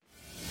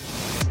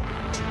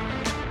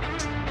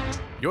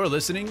You're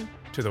listening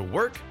to the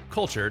Work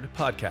Cultured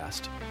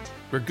Podcast,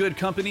 where good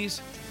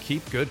companies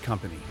keep good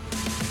company.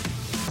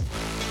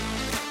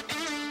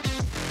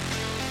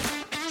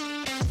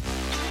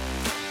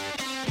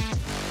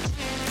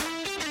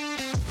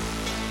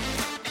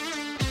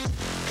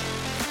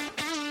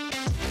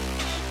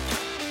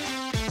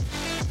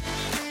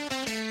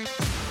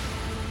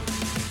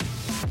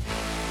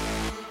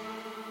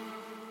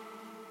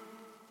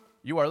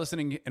 You are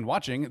listening and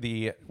watching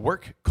the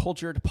Work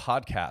Cultured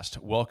Podcast.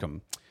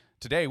 Welcome.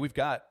 Today, we've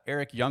got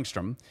Eric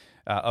Youngstrom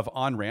of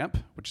Onramp,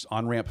 which is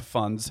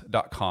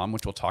onrampfunds.com,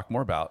 which we'll talk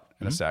more about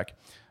in a sec.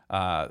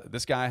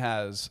 This guy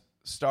has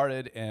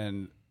started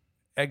and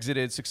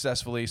exited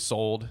successfully,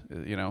 sold,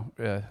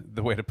 the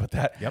way to put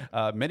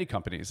that, many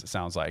companies, it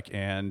sounds like.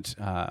 And,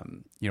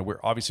 we're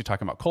obviously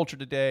talking about culture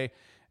today.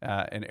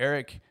 And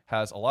Eric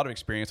has a lot of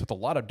experience with a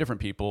lot of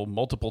different people,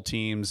 multiple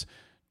teams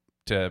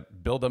to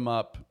build them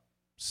up,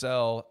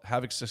 sell,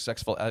 have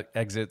successful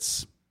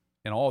exits,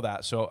 and all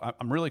that. So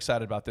I'm really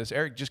excited about this.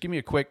 Eric, just give me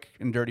a quick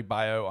and dirty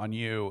bio on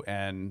you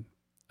and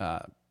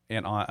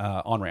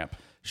Onramp.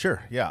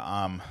 Sure.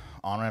 Yeah.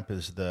 Onramp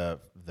is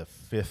the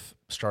fifth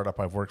startup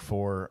I've worked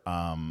for.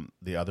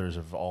 The others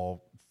have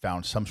all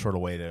found some sort of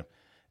way to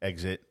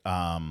exit.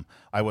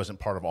 I wasn't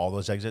part of all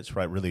those exits,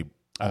 right? Really,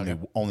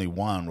 only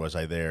one was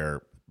I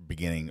there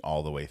beginning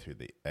all the way through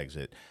the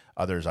exit.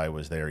 Others I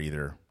was there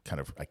either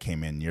I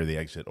came in near the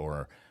exit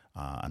or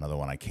another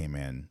one I came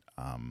in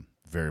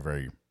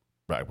very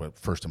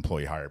first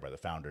employee hired by the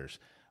founders,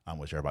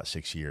 was there about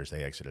 6 years.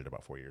 They exited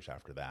about 4 years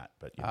after that.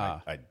 But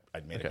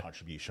I'd made a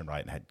contribution, right,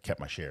 and had kept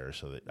my shares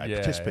so that I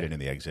participated in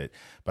the exit,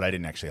 but I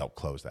didn't actually help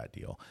close that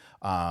deal.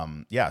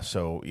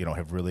 So,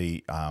 have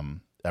really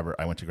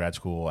I went to grad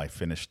school. I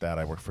finished that.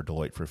 I worked for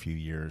Deloitte for a few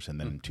years, and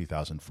then in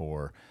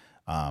 2004,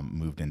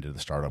 moved into the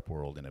startup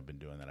world and have been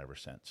doing that ever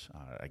since.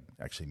 I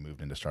actually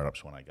moved into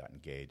startups when I got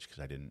engaged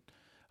because I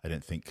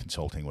didn't think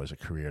consulting was a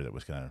career that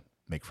was going to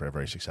make for a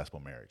very successful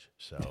marriage.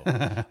 So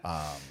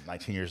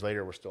 19 years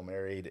later, we're still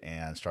married,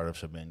 and startups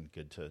have been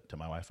good to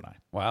my wife and I.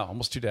 Wow,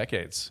 almost 2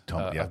 decades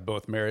of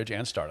both marriage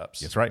and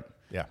startups. That's right,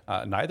 yeah.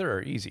 Neither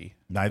are easy.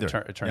 Neither.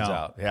 It turns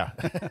out. Yeah.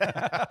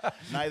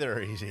 Neither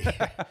are easy.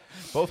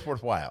 Both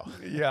worthwhile.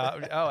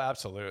 Yeah, oh,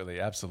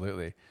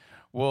 absolutely.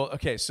 Well,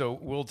 okay, so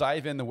we'll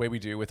dive in the way we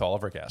do with all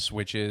of our guests,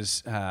 which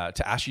is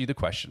to ask you the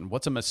question,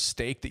 what's a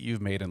mistake that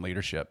you've made in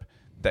leadership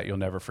that you'll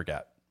never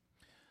forget?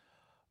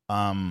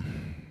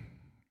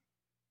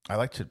 I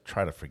like to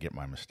try to forget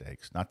my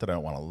mistakes. Not that I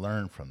don't want to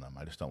learn from them.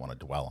 I just don't want to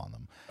dwell on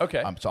them.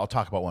 Okay. So I'll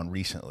talk about one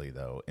recently,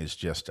 though, is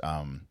just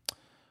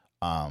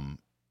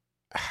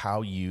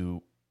how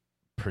you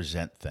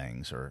present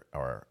things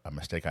or a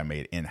mistake I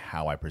made in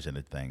how I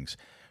presented things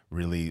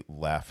really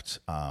left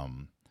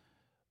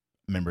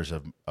members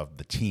of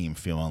the team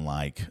feeling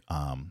like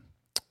there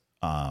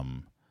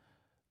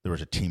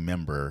was a team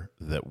member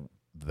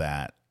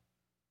that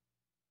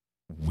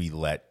we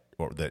let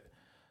or that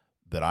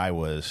I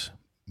was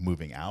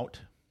moving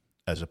out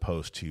as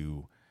opposed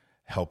to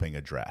helping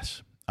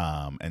address.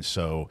 And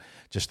so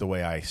just the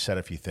way I said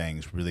a few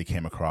things really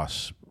came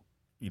across,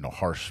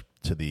 harsh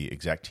to the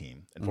exec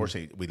team.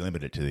 Unfortunately, we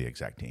limited it to the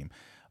exec team.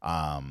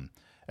 And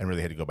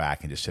really had to go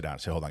back and just sit down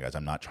and say, hold on, guys,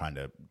 I'm not trying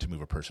to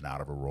move a person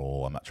out of a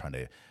role. I'm not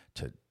trying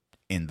to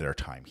end their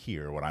time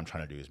here. What I'm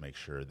trying to do is make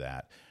sure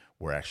that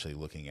we're actually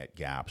looking at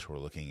gaps, we're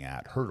looking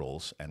at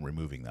hurdles and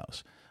removing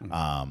those.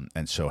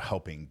 And so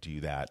helping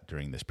do that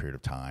during this period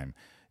of time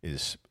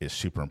is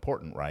super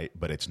important, right?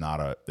 But it's not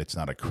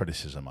a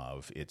criticism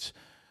of,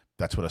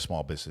 that's what a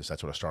small business,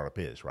 that's what a startup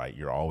is, right?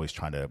 You're always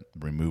trying to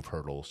remove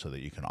hurdles so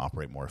that you can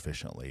operate more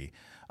efficiently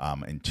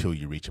until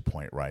you reach a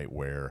point, right,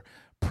 where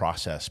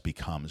process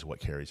becomes what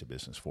carries a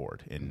business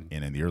forward. And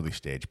in the early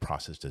stage,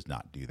 process does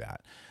not do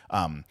that.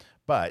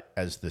 But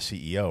as the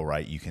CEO,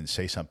 right, you can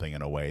say something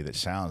in a way that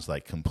sounds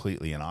like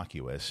completely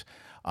innocuous,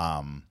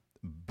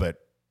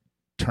 but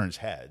turns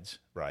heads,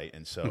 right?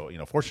 And so,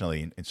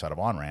 fortunately, inside of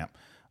Onramp,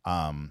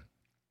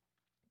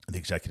 the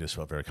executives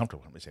felt very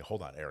comfortable when they say,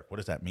 hold on, Eric, what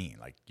does that mean?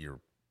 Like, you're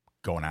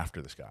going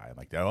after this guy. I'm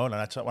like, oh, no,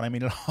 that's not what I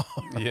mean at all.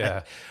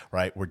 Yeah.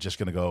 Right. We're just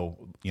going to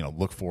go,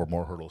 look for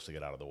more hurdles to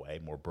get out of the way,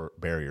 more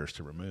barriers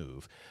to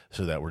remove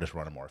so that we're just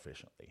running more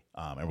efficiently.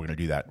 And we're going to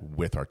do that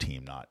with our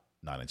team, not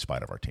in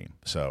spite of our team.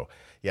 So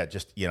yeah,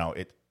 just,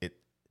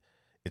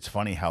 it's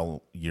funny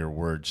how your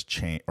words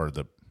change, or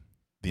the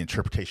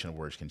interpretation of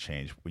words can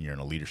change when you're in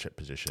a leadership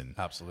position.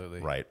 Absolutely.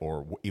 Right.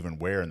 Or even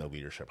where in the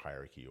leadership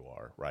hierarchy you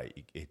are,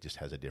 right. It just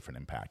has a different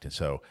impact. And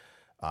so,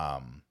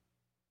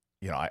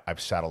 I've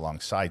sat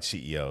alongside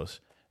CEOs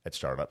at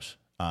startups.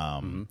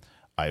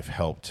 I've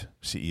helped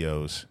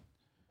CEOs.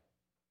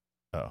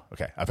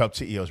 I've helped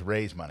CEOs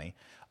raise money,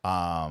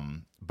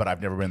 but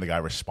I've never been the guy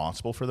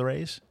responsible for the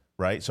raise.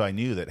 Right. So I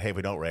knew that, hey, if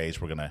we don't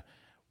raise, we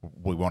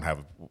won't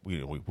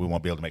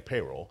be able to make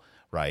payroll.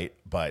 Right.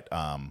 But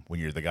when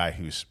you're the guy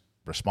who's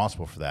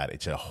responsible for that,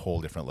 it's a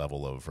whole different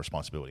level of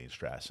responsibility and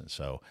stress. And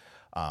so,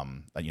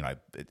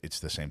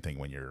 it's the same thing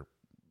when you're,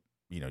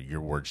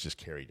 your words just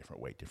carry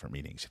different weight, different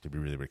meanings. You have to be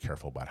really, really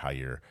careful about how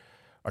you're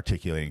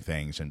articulating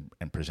things and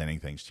presenting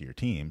things to your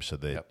team, so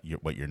that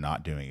what you're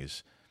not doing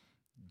is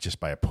just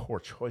by a poor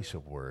choice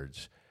of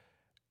words,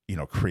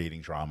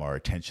 creating drama or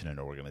tension in an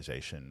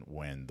organization,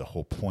 when the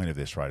whole point of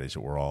this, right, is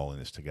that we're all in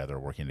this together,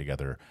 working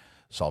together,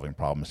 solving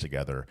problems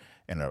together,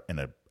 and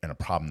a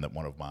problem that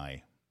one of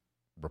my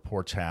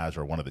reports has,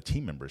 or one of the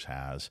team members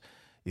has,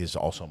 is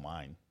also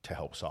mine to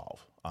help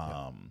solve.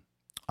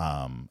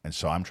 And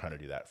so I'm trying to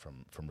do that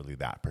from really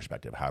that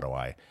perspective. How do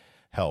I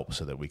help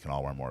so that we can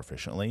all run more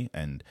efficiently?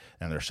 And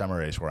there are some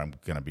areas where I'm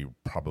going to be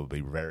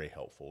probably very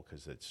helpful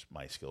because it's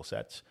my skill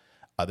sets.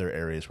 Other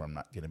areas where I'm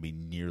not going to be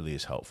nearly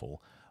as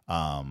helpful.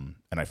 And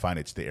I find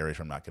it's the areas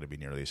where I'm not going to be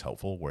nearly as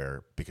helpful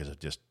where, because of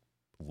just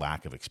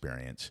lack of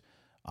experience,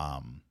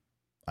 I'm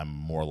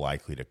more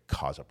likely to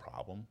cause a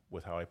problem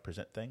with how I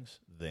present things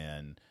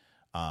than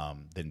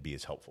be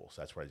as helpful.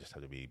 So that's where I just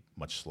have to be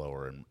much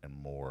slower and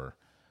more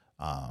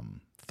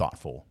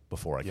thoughtful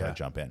before I kind of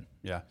jump in.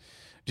 Yeah.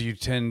 Do you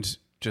tend,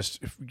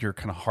 just if your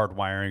kind of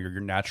hardwiring or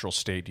your natural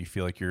state, do you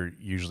feel like you're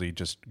usually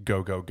just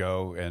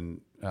go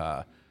and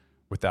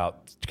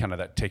without kind of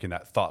that taking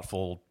that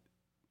thoughtful,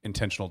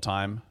 intentional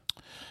time?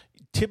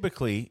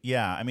 Typically,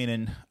 yeah. I mean,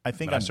 and I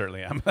think I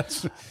certainly am.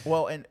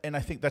 Well, and I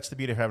think that's the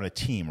beauty of having a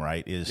team,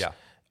 right? Is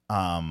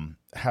when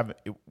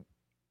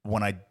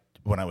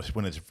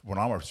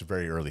Onramp was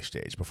very early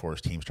stage, before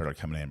his team started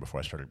coming in, before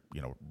I started,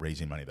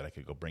 raising money that I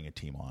could go bring a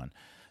team on,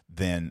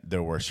 then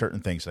there were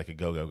certain things that I could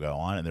go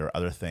on, and there were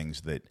other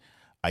things that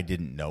I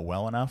didn't know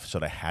well enough, so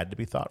that I had to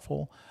be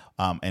thoughtful.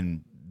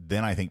 And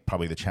then I think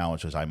probably the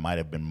challenge was I might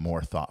have been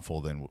more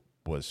thoughtful than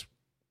was,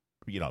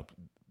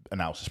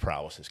 analysis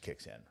paralysis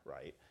kicks in,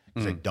 right?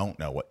 Because I don't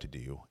know what to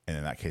do, and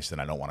in that case, then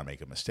I don't want to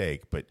make a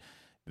mistake, but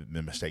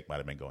the mistake might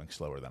have been going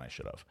slower than I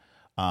should have.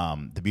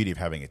 The beauty of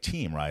having a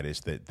team, right, is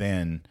that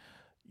then,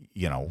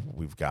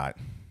 we've got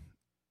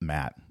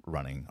Matt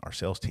running our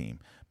sales team.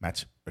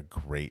 Matt's a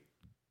great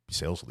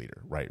sales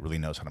leader, right? Really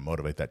knows how to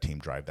motivate that team,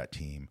 drive that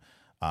team,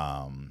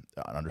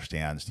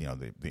 understands,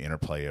 the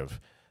interplay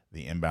of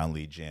the inbound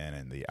lead gen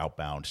and the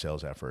outbound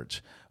sales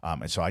efforts.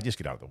 And so I just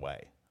get out of the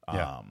way.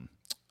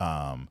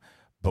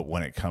 But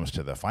when it comes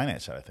to the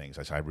finance side of things,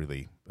 I'm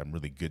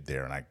really good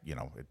there. And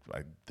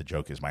the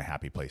joke is my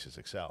happy place is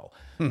Excel.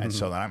 And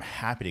so then I'm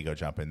happy to go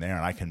jump in there,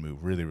 and I can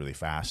move really, really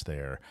fast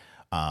there.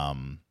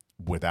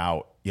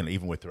 Without,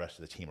 even with the rest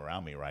of the team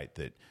around me, right,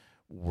 that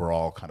we're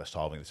all kind of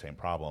solving the same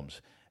problems.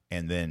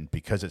 And then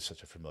because it's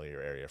such a familiar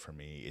area for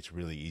me, it's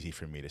really easy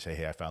for me to say,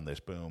 hey, I found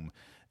this, boom.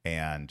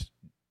 And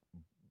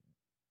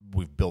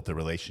we've built a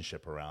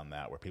relationship around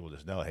that where people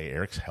just know, hey,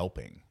 Eric's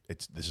helping.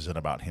 This isn't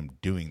about him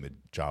doing the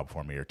job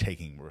for me or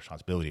taking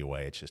responsibility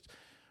away. It's just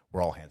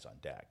we're all hands on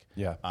deck.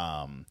 Yeah.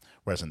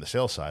 Whereas on the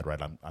sales side,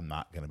 right, I'm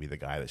not going to be the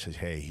guy that says,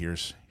 hey,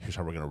 here's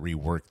how we're going to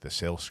rework the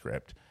sales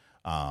script.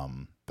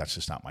 That's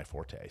just not my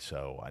forte.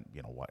 So I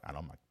don't want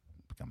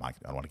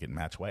to get in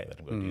Matt's way. Let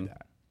him go do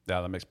that.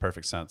 Yeah, that makes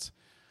perfect sense.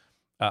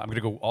 I'm going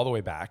to go all the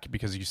way back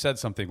because you said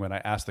something when I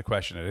asked the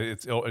question.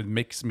 It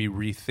makes me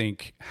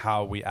rethink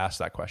how we asked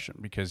that question,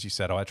 because you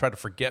said, I try to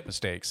forget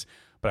mistakes,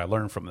 but I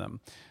learn from them.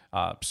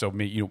 So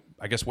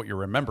I guess what you're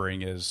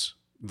remembering is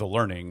the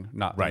learning,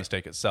 not the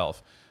mistake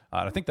itself.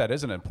 And I think that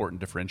is an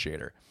important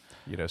differentiator.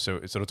 So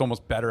it's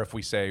almost better if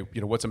we say,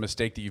 what's a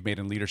mistake that you've made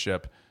in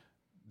leadership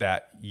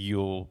that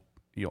you'll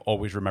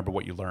always remember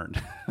what you learned.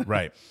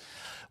 Right.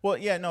 Well,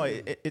 yeah, no,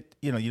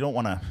 you don't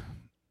want to.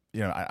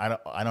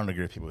 I don't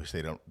agree with people who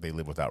say they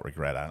live without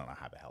regret. I don't know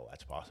how the hell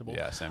that's possible.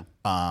 Yeah, same.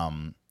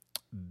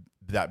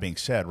 That being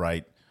said,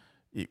 right,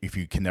 if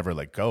you can never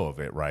let go of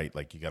it, right,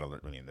 like you got to learn.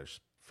 I mean, there's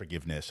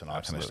forgiveness and all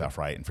that kind of stuff,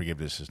 right? And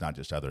forgiveness is not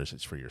just others;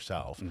 it's for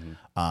yourself.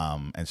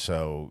 And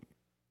so,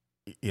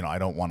 I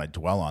don't want to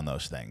dwell on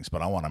those things,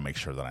 but I want to make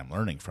sure that I'm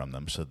learning from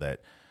them so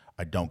that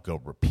I don't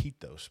go repeat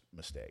those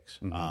mistakes.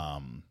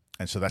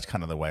 And so that's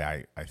kind of the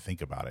way I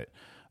think about it.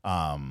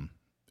 And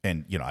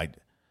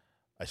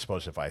I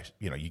suppose if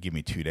you give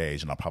me 2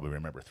 days, and I'll probably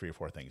remember 3 or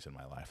 4 things in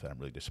my life that I'm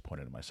really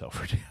disappointed in myself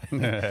for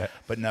doing.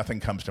 But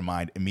nothing comes to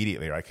mind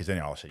immediately, right? Because then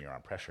all of a sudden you're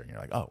on pressure, and you're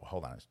like, oh,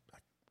 hold on. Of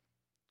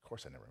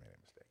course I never made a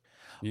mistake.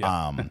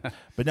 Yeah.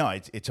 But no,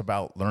 it's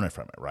about learning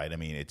from it, right? I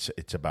mean,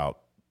 it's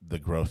about the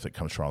growth that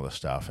comes from all this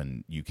stuff,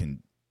 and you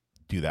can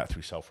do that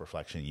through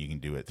self-reflection. You can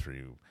do it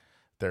through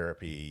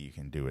therapy. You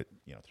can do it,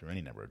 through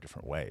any number of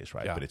different ways,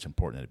 right? Yeah. But it's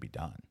important that it be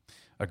done.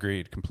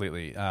 Agreed,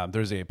 completely.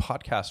 There's a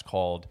podcast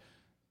called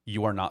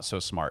You Are Not So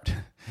Smart,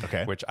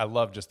 okay, which I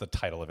love just the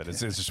title of it. It's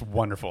just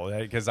wonderful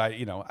because I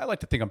like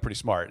to think I'm pretty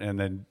smart, and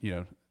then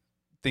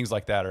things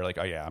like that are like,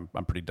 oh yeah,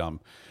 I'm pretty dumb,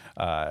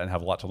 and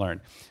have a lot to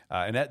learn.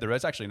 And there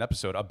is actually an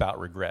episode about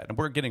regret, and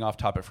we're getting off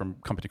topic from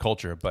company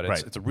culture, but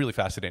it's a really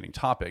fascinating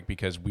topic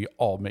because we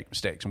all make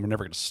mistakes, and we're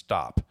never going to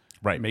stop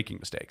making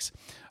mistakes.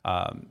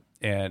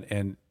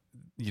 And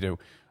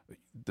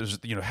there's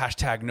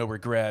hashtag no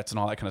regrets and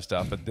all that kind of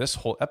stuff. But this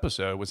whole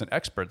episode was an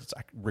expert that's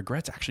like,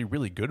 regret's actually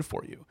really good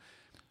for you.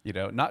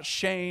 Not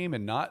shame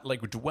and not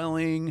like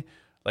dwelling,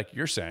 like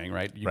you're saying,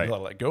 right? You gotta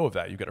let go of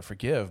that. You got to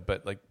forgive.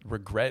 But like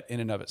regret in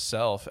and of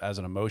itself as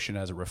an emotion,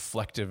 as a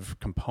reflective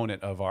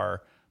component of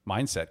our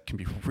mindset can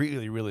be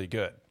really, really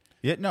good.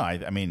 Yeah, no,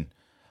 I mean,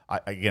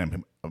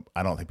 again,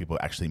 I don't think people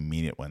actually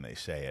mean it when they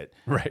say it.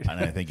 Right. And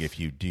I think if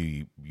you do,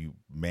 you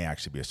may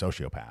actually be a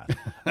sociopath.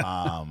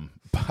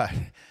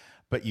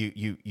 But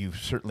you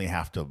certainly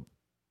have to,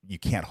 you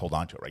can't hold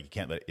on to it, right? You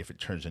can't let, if it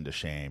turns into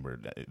shame or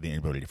the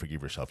inability to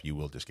forgive yourself, you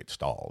will just get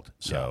stalled.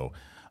 So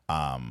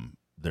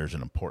there's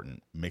an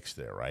important mix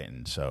there, right?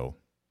 And so,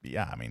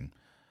 yeah, I mean,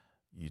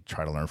 you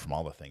try to learn from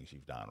all the things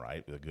you've done,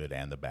 right? The good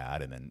and the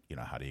bad. And then,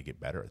 how do you get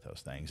better at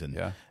those things?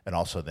 And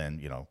also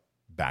then,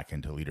 back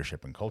into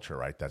leadership and culture,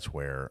 right? That's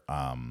where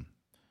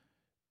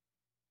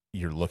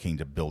you're looking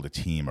to build a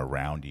team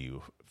around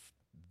you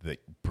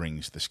that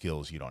brings the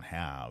skills you don't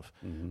have,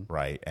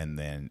 right? And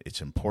then it's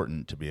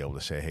important to be able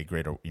to say, hey,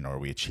 great, are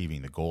we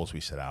achieving the goals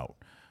we set out,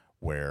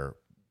 where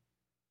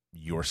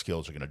your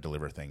skills are going to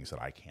deliver things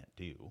that I can't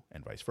do,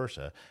 and vice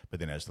versa. But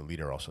then as the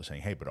leader also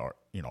saying, hey, but are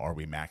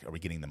we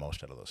getting the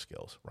most out of those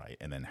skills, right?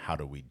 And then how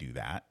do we do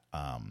that?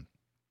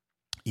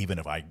 Even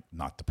if I'm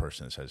not the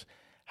person that says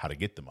how to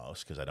get the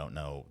most, because I don't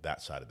know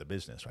that side of the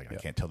business, right? I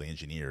can't tell the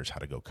engineers how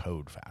to go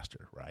code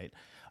faster, right?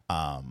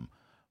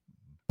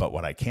 But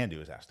what I can do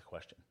is ask the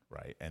question,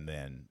 right? And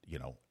then,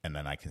 and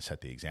then I can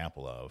set the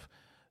example of,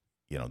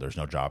 there's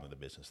no job in the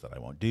business that I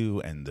won't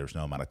do, and there's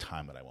no amount of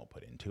time that I won't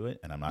put into it.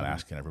 And I'm not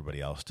asking everybody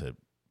else to,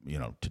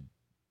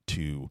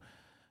 to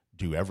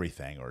do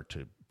everything or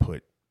to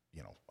put,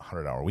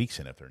 100-hour weeks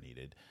in if they're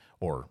needed,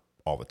 or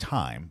all the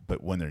time.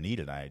 But when they're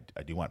needed, I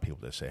do want people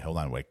to say, hold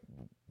on, wait,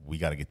 we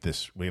got to get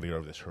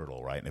over this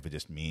hurdle, right? And if it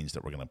just means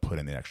that we're going to put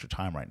in the extra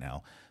time right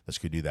now, let's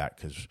go do that,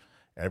 because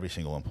every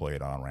single employee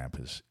at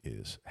Onramp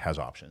has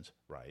options,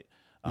 right?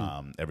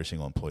 Every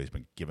single employee has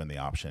been given the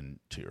option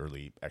to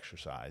early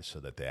exercise so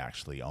that they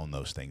actually own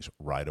those things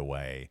right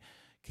away,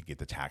 can get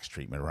the tax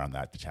treatment around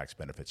that, the tax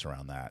benefits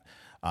around that.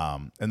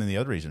 And then the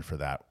other reason for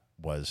that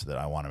was that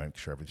I want to make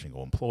sure every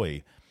single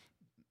employee,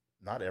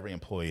 not every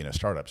employee in a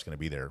startup is going to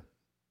be there.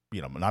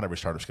 Not every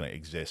startup is going to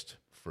exist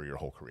for your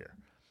whole career.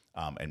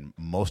 And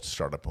most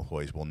startup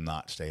employees will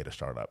not stay at a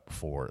startup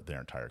for their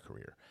entire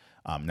career.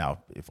 Now,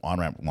 if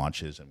Onramp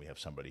launches and we have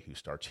somebody who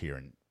starts here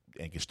and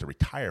gets to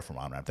retire from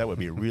Onramp, that would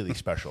be a really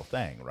special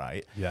thing,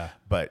 right? Yeah.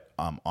 But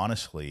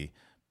honestly,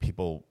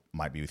 people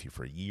might be with you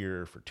for a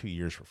year, for 2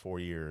 years, for 4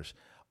 years.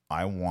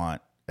 I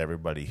want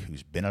everybody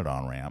who's been at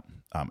Onramp,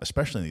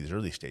 especially in these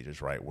early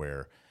stages, right,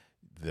 where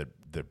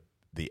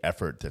the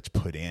effort that's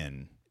put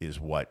in is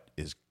what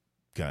is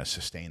going to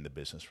sustain the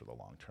business for the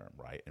long term,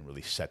 right, and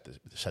really set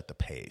the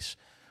pace.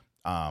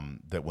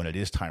 That when it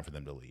is time for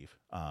them to leave,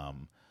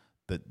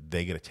 that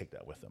they get to take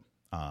that with them.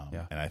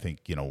 And I think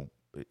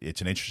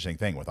it's an interesting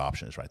thing with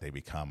options, right? They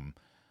become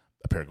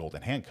a pair of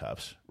golden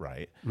handcuffs,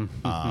 right?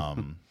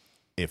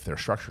 If they're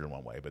structured in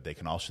one way, but they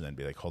can also then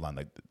be like, hold on,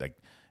 like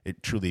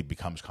it truly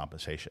becomes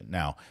compensation.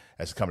 Now,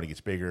 as the company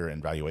gets bigger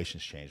and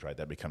valuations change, right,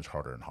 that becomes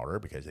harder and harder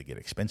because they get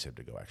expensive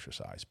to go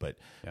exercise. But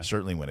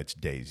certainly when it's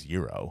day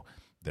zero,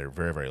 they're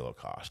very, very low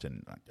cost.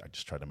 And I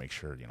just try to make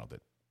sure,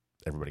 that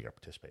everybody got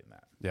to participate in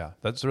that. Yeah,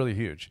 that's really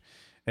huge.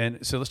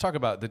 And so let's talk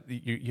about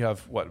you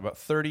have what, about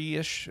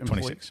 30-ish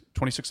employees?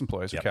 26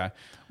 employees. Yep. Okay.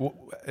 Well,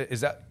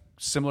 is that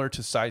similar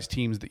to size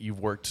teams that you've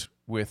worked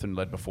with and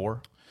led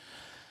before?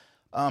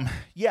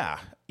 Yeah.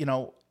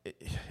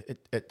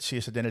 At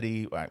CS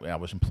Identity, I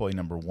was employee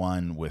number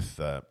 1 with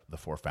the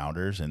 4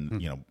 founders,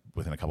 and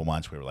within a couple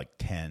months we were like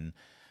 10,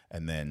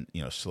 and then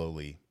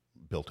slowly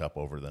built up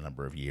over the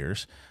number of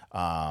years.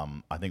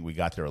 I think we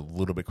got there a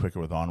little bit quicker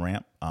with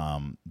Onramp,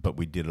 but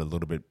we did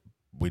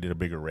a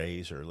bigger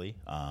raise early.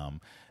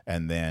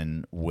 And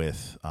then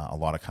with a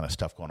lot of kind of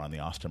stuff going on in the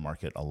Austin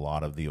market, a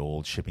lot of the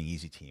old Shipping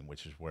Easy team,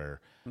 which is where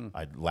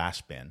I'd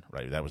last been,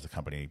 right? That was the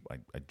company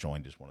I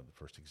joined as one of the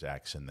first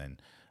execs, and then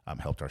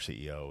helped our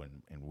CEO,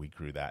 and we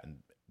grew that, and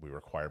we were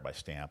acquired by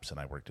Stamps, and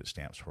I worked at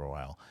Stamps for a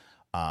while.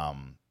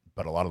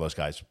 But a lot of those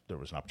guys, there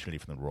was an opportunity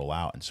for them to roll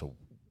out, and so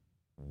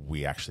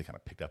we actually kind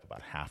of picked up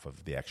about half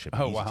of the ex-Shipping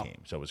Easy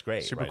team. So it was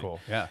great. Super cool.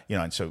 Yeah.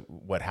 And so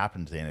what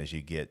happens then is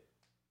you get,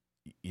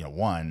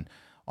 one,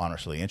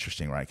 honestly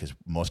interesting, right? Because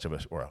most of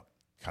us, or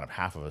kind of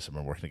half of us, have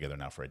been working together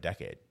now for a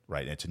decade,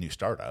 right? And it's a new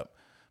startup,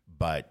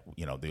 but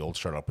the old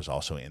startup was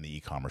also in the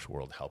e-commerce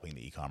world, helping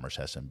the e-commerce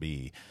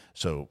SMB,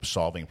 so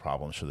solving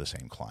problems for the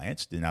same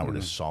clients. Now we're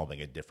just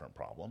solving a different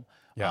problem,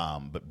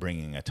 but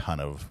bringing a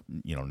ton of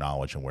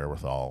knowledge and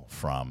wherewithal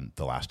from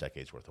the last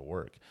decade's worth of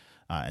work,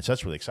 and so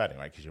that's really exciting,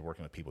 right? Because you're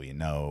working with people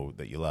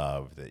that you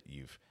love, that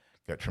you've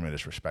got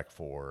tremendous respect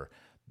for,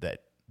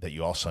 that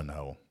you also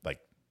know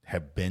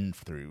have been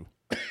through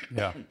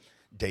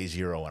day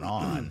zero and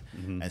on.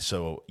 And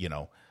so,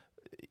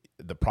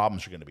 the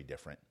problems are going to be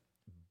different,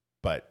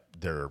 but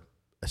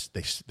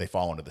they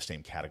fall into the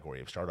same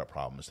category of startup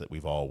problems that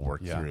we've all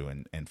worked through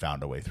and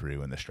found a way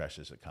through, and the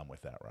stresses that come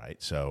with that,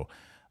 right? So,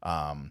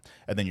 and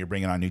then you're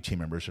bringing on new team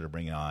members that are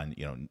bringing on,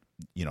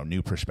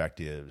 new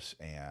perspectives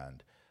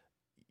and,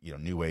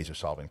 new ways of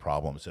solving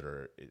problems that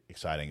are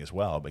exciting as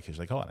well, because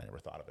I never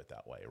thought of it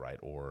that way, right?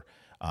 Or,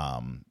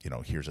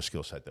 here's a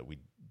skill set that we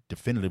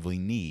definitively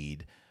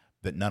need,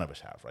 that none of us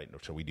have, right?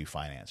 So we do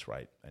finance,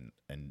 right?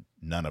 And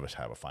none of us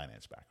have a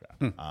finance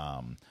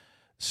background.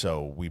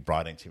 So we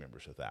brought in team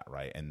members with that,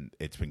 right? And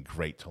it's been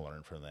great to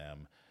learn from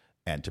them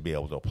and to be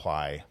able to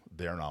apply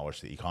their knowledge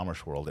to the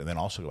e-commerce world, and then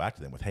also go back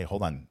to them with, hey,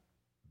 hold on,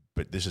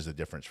 but this is the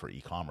difference for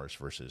e-commerce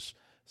versus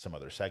some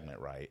other segment,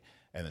 right?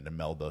 And then to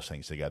meld those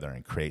things together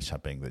and create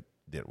something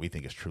that we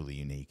think is truly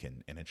unique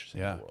and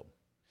interesting in the world.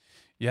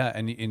 Yeah,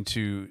 and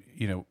into,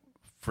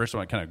 first I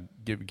want to kind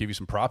of give you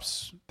some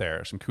props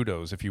there, some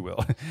kudos, if you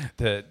will,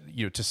 that,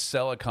 to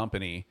sell a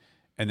company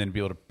and then be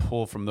able to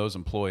pull from those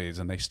employees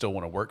and they still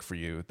want to work for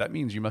you. That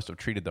means you must have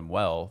treated them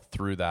well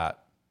through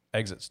that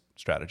exit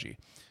strategy.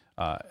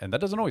 And that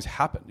doesn't always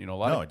happen. A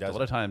lot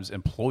of times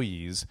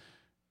employees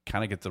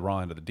kind of get the raw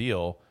end of the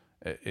deal,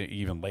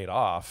 even laid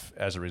off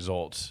as a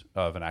result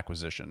of an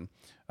acquisition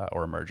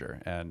or a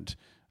merger. And,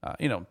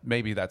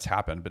 maybe that's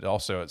happened, but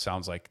also it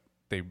sounds like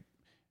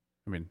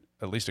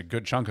at least a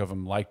good chunk of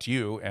them liked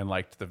you and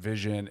liked the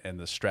vision and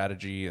the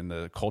strategy and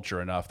the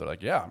culture enough. They're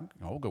like, yeah,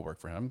 I'll go work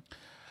for him.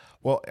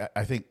 Well,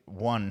 I think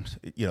one,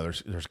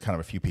 there's kind of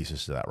a few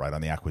pieces to that, right?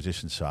 On the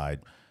acquisition side,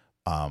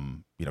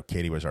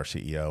 Katie was our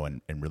CEO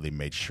and really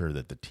made sure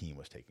that the team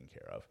was taken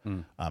care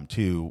of.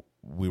 Two,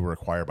 we were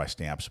acquired by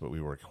Stamps, but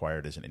we were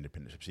acquired as an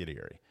independent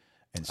subsidiary.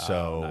 And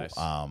so,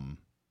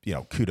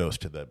 nice. Kudos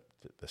to the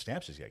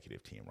Stamps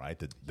executive team, right?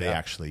 That they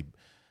actually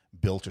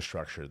built a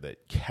structure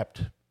that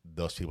kept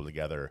those people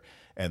together.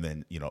 And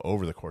then,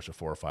 over the course of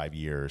 4 or 5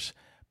 years,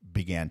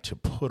 began to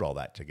put all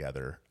that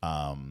together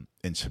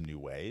in some new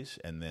ways.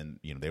 And then,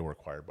 they were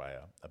acquired by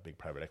a big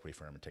private equity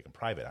firm and taken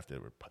private after they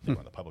were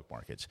on the public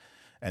markets.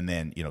 And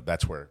then,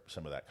 that's where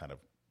some of that kind of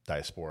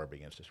diaspora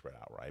begins to spread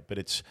out, right? But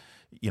it's,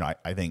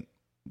 I think,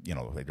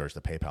 there's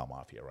the PayPal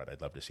mafia, right?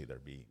 I'd love to see there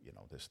be,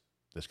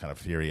 this kind of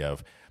theory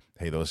of,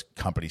 hey, those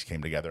companies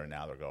came together and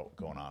now they're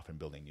going off and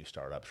building new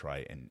startups,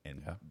 right? And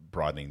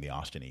broadening the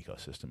Austin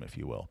ecosystem, if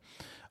you will.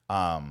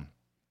 I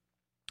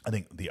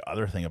think the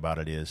other thing about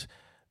it is,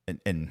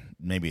 and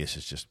maybe this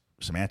is just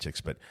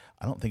semantics, but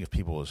I don't think of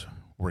people as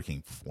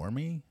working for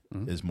me,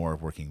 is more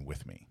of working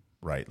with me,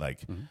 right?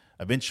 Like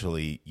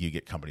eventually you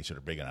get companies that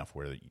are big enough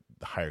where the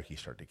hierarchy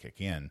start to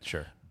kick in.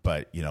 Sure.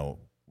 But,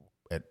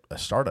 at a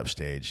startup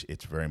stage,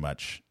 it's very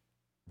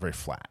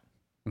flat,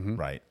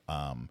 right?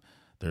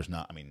 There's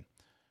not,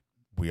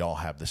 we all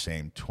have the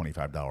same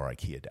 $25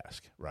 IKEA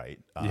desk, right?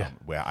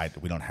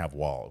 We don't have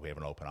walls. We have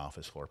an open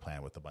office floor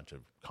plan with a bunch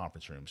of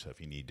conference rooms. So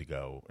if you need to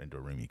go into a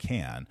room, you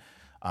can.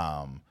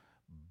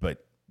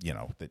 But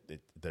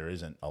there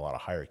isn't a lot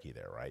of hierarchy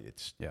there, right?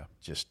 It's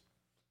just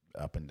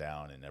up and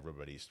down, and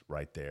everybody's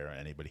right there.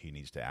 Anybody who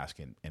needs to ask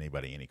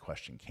anybody any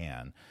question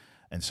can.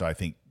 And so I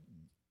think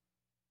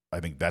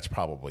that's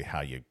probably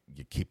how you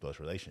keep those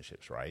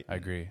relationships, right? I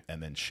agree.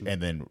 And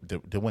then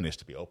the one is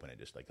to be open and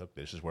just like, look,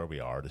 this is where we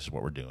are. This is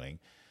what we're doing.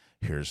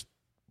 Here's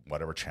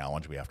whatever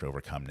challenge we have to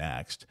overcome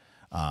next.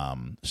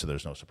 So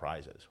there's no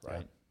surprises,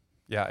 right?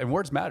 Yeah, and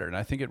words matter, and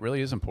I think it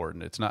really is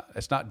important. It's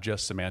not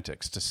just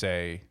semantics to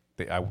say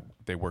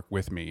they work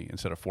with me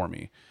instead of for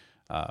me.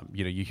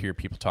 You hear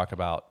people talk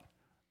about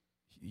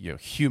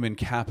human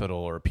capital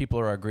or people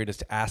are our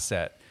greatest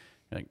asset.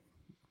 Like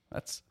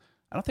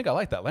I don't think I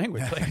like that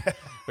language. Like,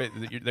 wait,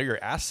 they're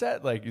your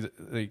asset, like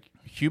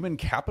human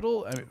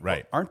capital,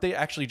 right? Aren't they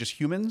actually just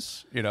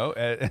humans?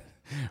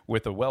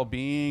 With a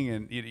well-being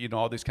and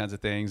all these kinds of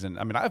things. And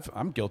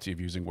I'm guilty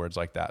of using words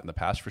like that in the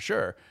past for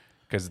sure,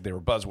 because they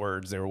were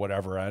buzzwords, they were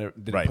whatever. I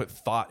didn't put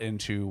thought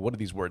into what do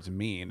these words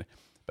mean,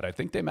 but I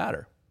think they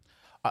matter.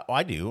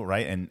 I do,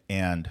 right?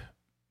 And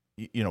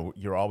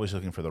you're always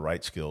looking for the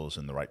right skills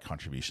and the right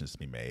contributions to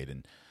be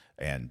made,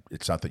 and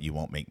it's not that you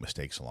won't make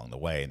mistakes along the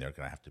way, and they're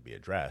going to have to be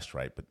addressed,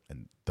 right?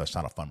 And that's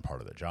not a fun part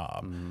of the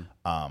job.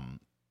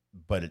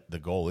 But the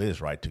goal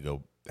is, right, to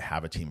go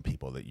have a team of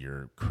people that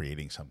you're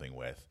creating something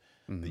with,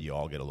 that you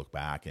all get to look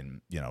back.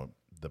 And,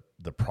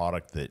 the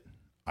product that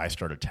I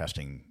started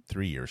testing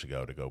 3 years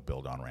ago to go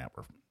build Onramp,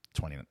 or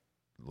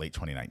late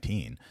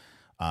 2019,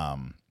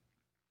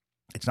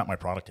 it's not my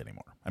product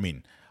anymore.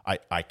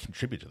 I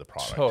contribute to the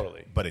product,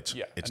 totally, but it's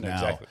now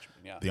exactly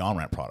the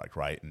Onramp product,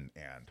 right? And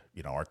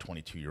our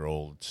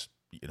 22-year-old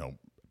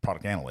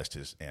product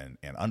analyst and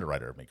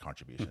underwriter have made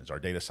contributions. Our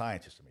data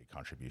scientists have made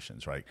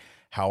contributions, right?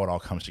 How it all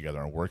comes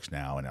together and works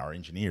now, and our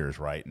engineers,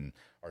 right, and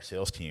our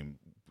sales team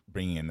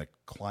bringing in the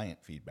client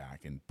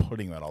feedback and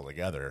putting that all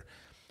together.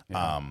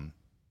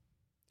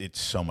 It's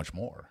so much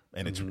more,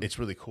 and it's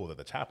really cool that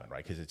that's happened,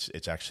 right? Because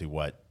it's actually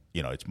what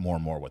it's more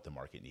and more what the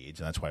market needs,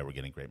 and that's why we're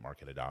getting great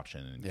market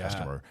adoption and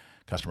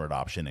customer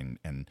adoption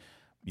and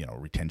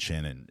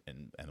retention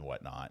and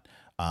whatnot.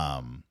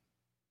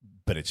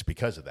 But it's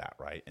because of that,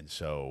 right? And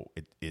so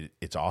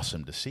it's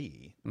awesome to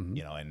see,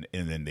 and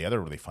then the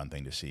other really fun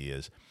thing to see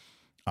is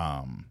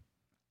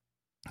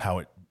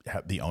how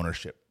the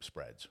ownership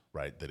spreads,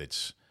 right?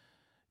 That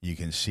you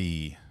can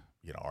see,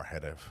 our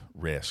head of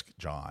risk,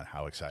 John,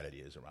 how excited he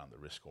is around the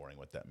risk scoring,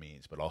 what that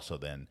means, but also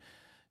then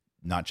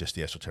not just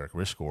the esoteric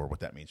risk score,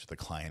 what that means for the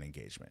client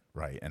engagement,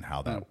 right? And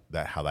how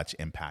how that's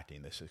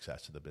impacting the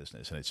success of the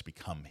business, and it's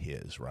become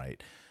his,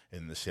 right?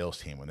 And the sales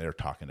team, when they're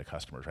talking to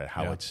customers, right?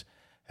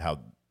 How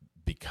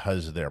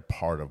because they're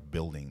part of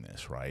building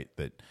this, right?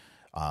 That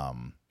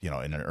in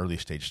an early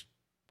stage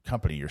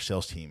company, your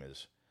sales team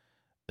is,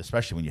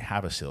 especially when you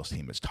have a sales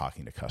team that's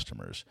talking to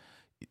customers,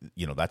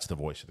 that's the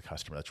voice of the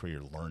customer. That's where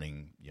you're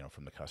learning,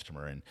 from the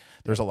customer. And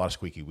there's a lot of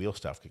squeaky wheel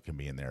stuff that can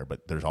be in there,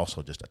 but there's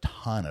also just a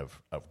ton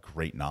of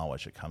great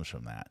knowledge that comes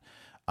from that.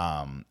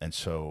 And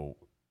so,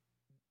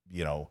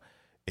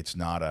 it's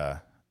not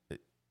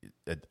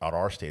at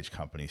our stage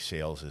company,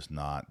 sales is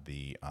not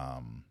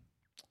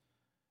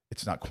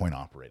it's not coin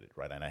operated,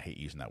 right? And I hate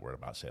using that word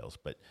about sales,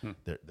 but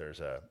there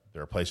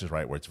are places,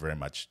 right, where it's very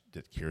much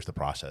here's the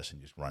process and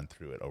you just run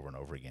through it over and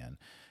over again.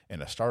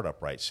 In a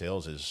startup, right,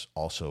 sales is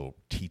also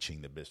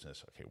teaching the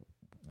business, okay,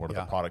 what are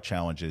the product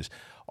challenges?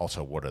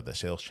 Also, what are the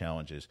sales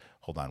challenges?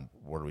 Hold on,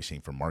 what are we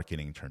seeing for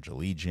marketing in terms of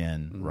lead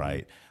gen,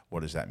 right?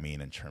 What does that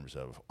mean in terms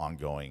of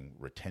ongoing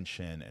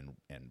retention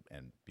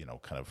and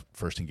kind of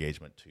first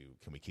engagement to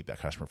can we keep that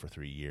customer for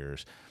 3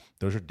 years?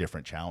 Those are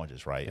different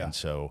challenges, right? Yeah. And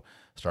so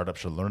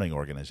startups are learning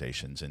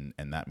organizations, and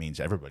that means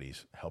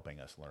everybody's helping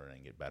us learn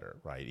and get better,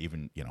 right?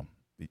 Even,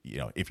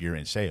 if you're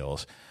in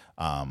sales,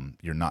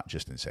 you're not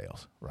just in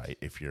sales, right?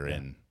 If you're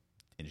in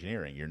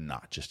engineering, you're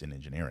not just in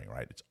engineering,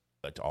 right? It's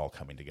all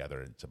coming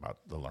together. And it's about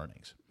the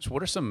learnings. So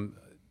what are some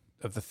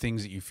of the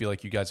things that you feel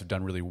like you guys have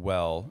done really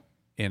well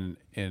in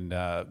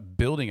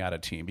building out a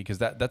team? Because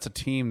that's a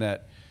team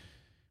that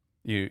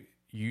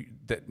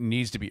that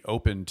needs to be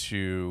open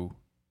to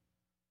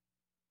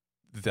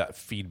that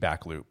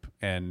feedback loop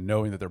and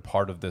knowing that they're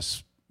part of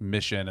this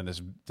mission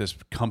and this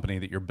company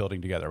that you're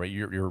building together, right?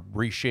 You're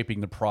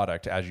reshaping the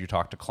product as you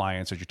talk to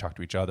clients, as you talk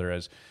to each other,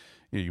 as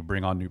you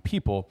bring on new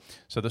people.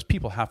 So those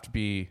people have to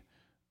be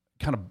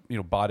kind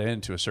of bought in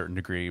to a certain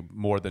degree,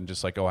 more than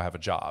just like, oh, I have a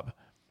job.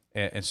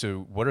 And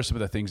so what are some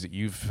of the things that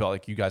you've felt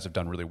like you guys have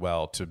done really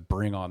well to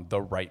bring on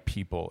the right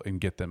people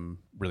and get them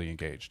really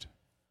engaged?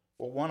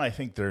 Well, one, I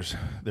think there's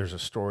a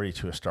story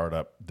to a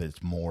startup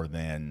that's more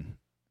than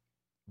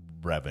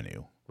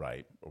revenue,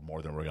 right? Or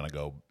more than we're going to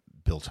go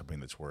build something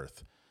that's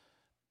worth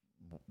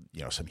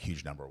some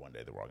huge number one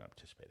day that we're all going to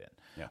participate in.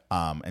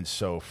 Yeah. And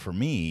so for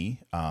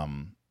me,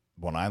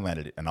 when I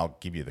landed, and I'll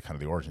give you the kind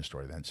of the origin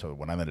story then. So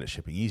when I landed at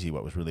Shipping Easy,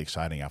 what was really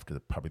exciting after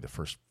probably the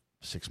first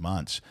 6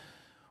 months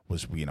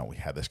was we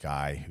had this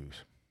guy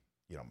who's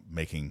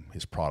making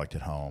his product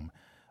at home,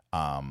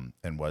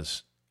 and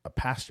was a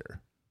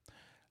pastor.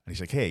 And he's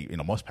like, hey,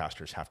 most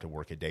pastors have to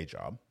work a day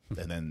job,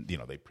 and then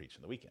they preach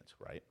on the weekends,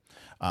 right?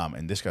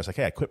 And this guy's like,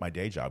 hey, I quit my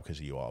day job because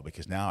of you all,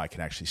 because now I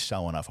can actually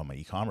sell enough on my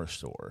e-commerce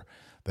store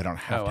that I don't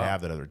have to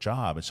have that other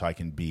job, and so I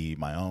can be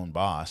my own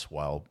boss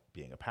while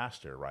being a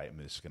pastor, right? And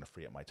this is going to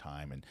free up my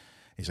time. And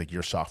he's like,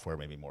 your software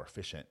may be more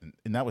efficient,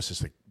 and that was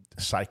just like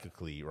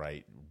psychically,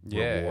 right,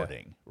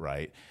 rewarding,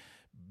 right?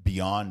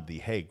 Beyond the,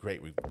 hey,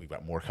 great, we've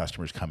got more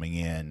customers coming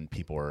in,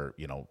 people are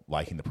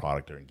liking the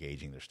product, they're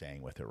engaging, they're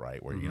staying with it,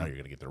 right? Where you're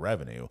going to get the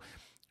revenue.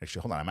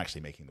 Actually, hold on, I'm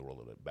actually making the world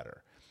a little bit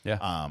better.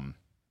 Yeah.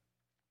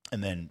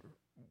 And then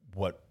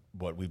what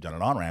we've done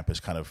at Onramp is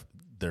kind of,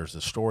 there's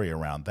the story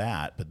around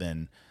that, but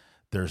then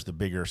there's the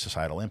bigger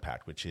societal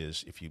impact, which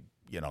is if you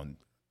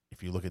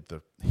look at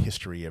the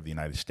history of the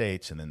United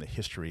States and then the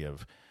history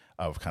of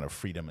kind of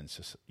freedom and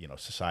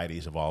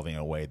societies evolving in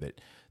a way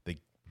that they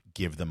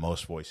give the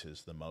most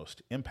voices, the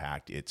most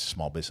impact, it's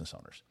small business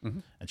owners. Mm-hmm.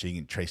 And so you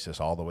can trace this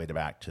all the way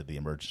back to the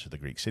emergence of the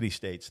Greek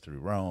city-states through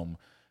Rome,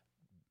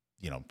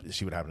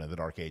 see what happened in the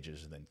Dark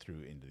Ages, and then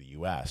through into the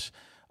U.S.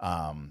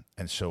 And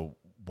so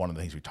one of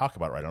the things we talk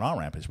about right on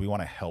Onramp is we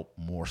want to help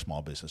more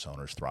small business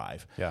owners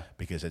thrive,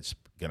 because it's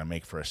going to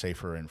make for a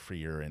safer and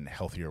freer and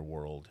healthier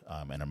world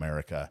in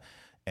America.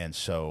 And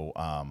so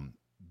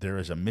there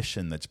is a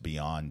mission that's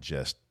beyond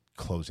just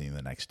closing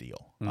the next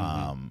deal.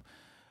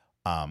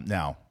 Mm-hmm.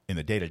 Now, in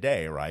the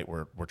day-to-day, right,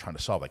 we're trying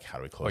to solve, like, how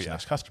do we close the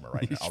next customer,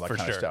 right? All that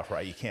kind of stuff,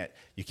 right? You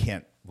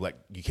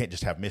can't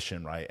just have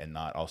mission, right, and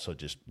not also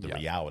just the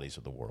realities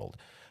of the world.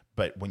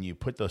 But when you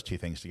put those two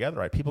things together,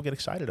 right, people get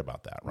excited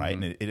about that, right?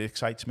 Mm-hmm. And it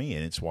excites me,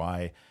 and it's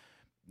why,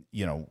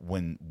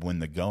 when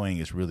the going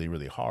is really,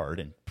 really hard,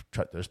 and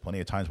there's plenty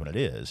of times when it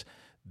is,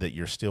 that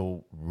you're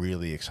still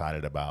really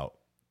excited about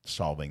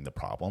solving the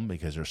problem,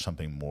 because there's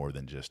something more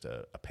than just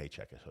a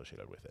paycheck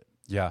associated with it.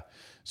 Yeah.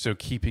 So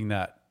keeping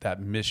that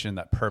mission,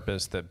 that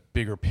purpose, that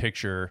bigger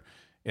picture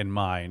in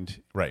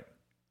mind, right,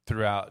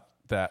 throughout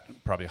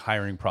that probably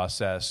hiring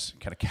process,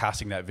 kind of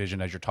casting that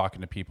vision as you're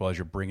talking to people, as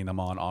you're bringing them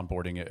on,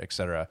 onboarding, et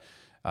cetera,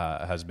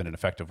 has been an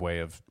effective way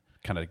of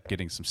kind of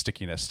getting some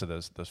stickiness to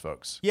those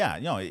folks. Yeah.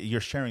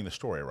 You're sharing the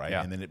story, right?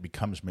 Yeah. And then it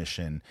becomes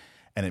mission,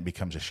 and it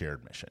becomes a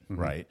shared mission, mm-hmm.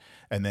 right?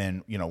 And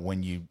then,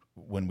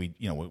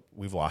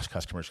 we've lost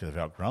customers because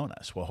they've outgrown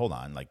us. Well, hold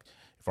on, like,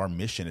 if our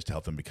mission is to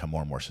help them become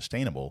more and more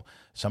sustainable,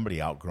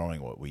 somebody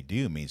outgrowing what we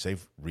do means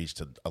they've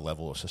reached a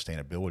level of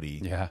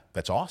sustainability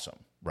that's awesome,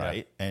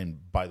 right? Yeah.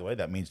 And by the way,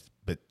 that means,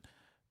 but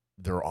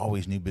there are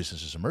always new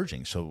businesses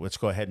emerging. So let's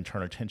go ahead and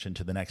turn our attention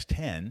to the next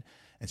 10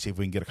 and see if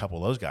we can get a couple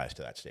of those guys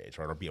to that stage,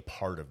 right? Or be a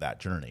part of that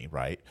journey,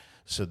 right?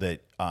 So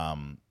that,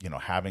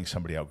 having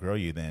somebody outgrow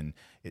you, then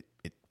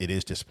it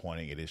is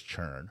disappointing. It is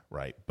churn,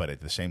 right? But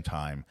at the same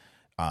time,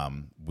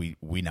 we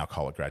now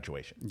call it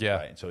graduation. Yeah.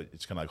 Right? And so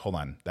it's kind of like, hold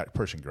on, that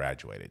person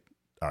graduated.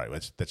 All right,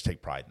 let's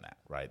take pride in that,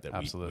 right? That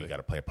Absolutely. we got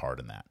to play a part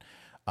in that.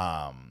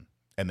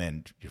 And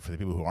then for the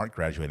people who aren't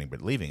graduating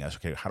but leaving us,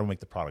 okay, how do we make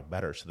the product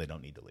better so they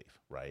don't need to leave,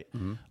 right?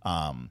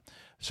 Mm-hmm.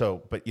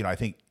 But I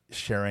think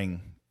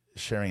sharing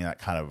that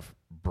kind of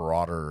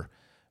broader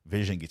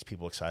vision gets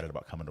people excited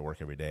about coming to work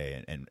every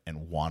day and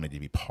wanting to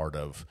be part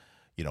of,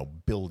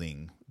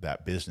 building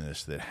that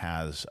business that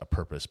has a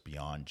purpose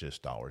beyond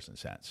just dollars and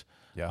cents.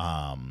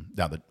 Yeah.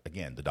 Now,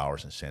 the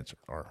dollars and cents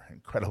are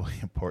incredibly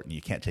important.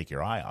 You can't take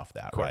your eye off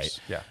that, right?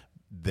 Yeah.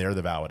 They're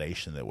the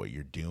validation that what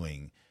you're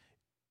doing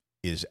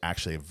is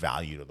actually of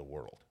value to the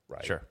world,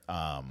 right? Sure.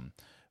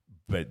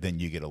 But then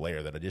you get a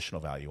layer that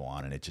additional value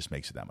on, and it just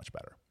makes it that much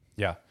better.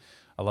 Yeah,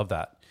 I love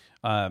that.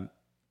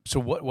 So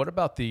what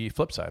about the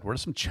flip side? What are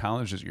some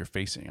challenges you're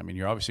facing? I mean,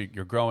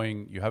 you're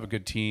growing, you have a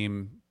good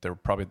team. They're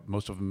probably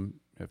most of them,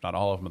 if not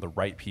all of them, are the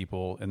right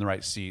people in the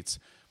right seats,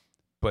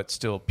 but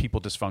still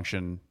people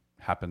dysfunction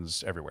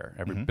happens everywhere.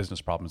 Every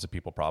business problem is a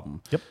people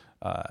problem. Yep.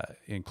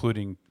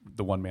 Including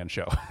the one-man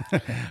show.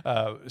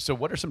 So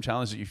what are some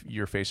challenges that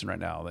you're facing right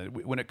now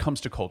when it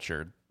comes to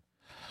culture?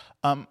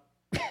 The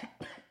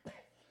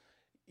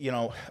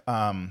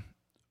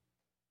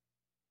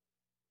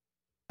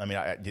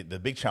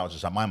big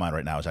challenges on my mind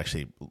right now is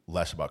actually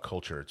less about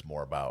culture. It's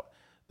more about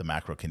the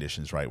macro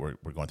conditions, right? We're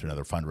going through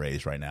another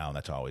fundraise right now, and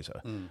that's always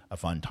a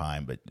fun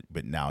time.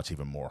 But now it's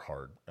even more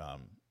hard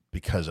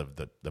because of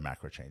the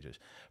macro changes.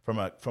 From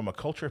a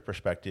culture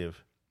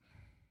perspective,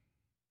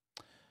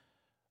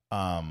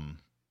 I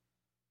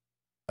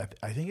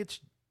think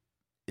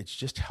it's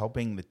just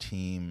helping the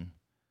team.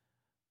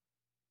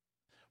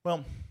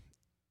 Well,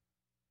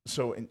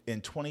 so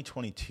in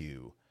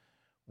 2022,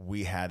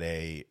 we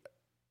had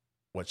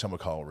what some would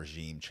call a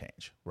regime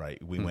change,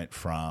 right? We went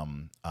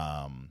from,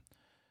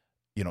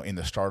 in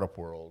the startup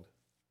world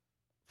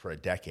for a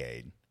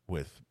decade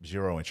with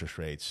zero interest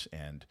rates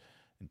and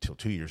until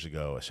 2 years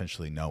ago,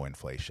 essentially no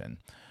inflation.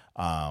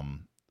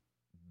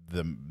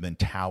 The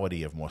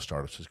mentality of most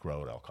startups is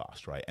grow at all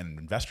cost, right? And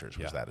investors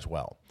was that as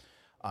well.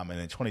 And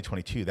in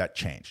 2022, that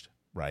changed,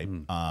 right?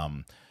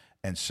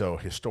 And so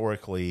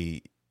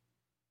historically,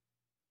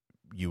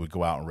 you would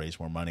go out and raise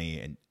more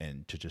money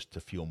and to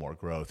fuel more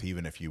growth,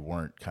 even if you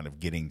weren't kind of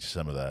getting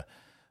some of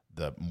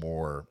the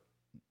more,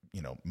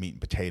 meat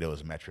and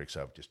potatoes metrics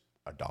of just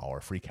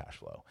 $1 free cash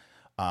flow.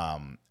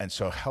 And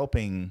so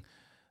helping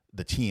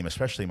the team,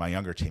 especially my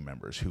younger team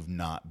members who've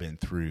not been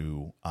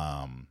through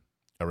a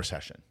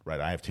recession,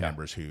 right? I have team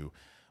members who,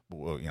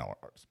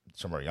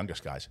 some of our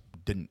youngest guys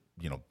didn't,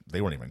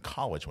 they weren't even in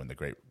college when the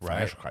great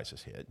financial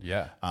crisis hit.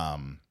 Yeah.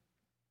 And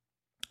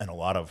a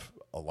lot of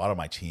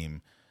my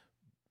team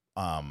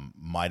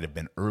might have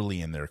been early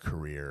in their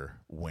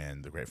career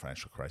when the great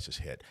financial crisis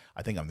hit.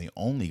 I think I'm the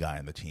only guy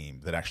on the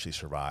team that actually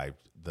survived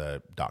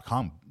the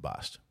 .com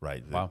bust,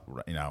 right? Wow.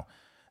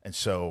 And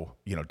so,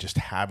 just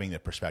having the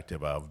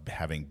perspective of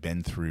having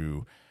been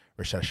through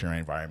recessionary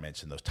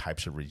environments and those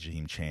types of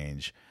regime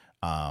change,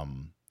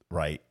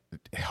 right,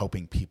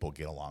 helping people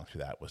get along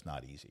through that was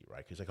not easy,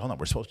 right? Because oh no,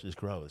 we're supposed to just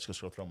grow. Let's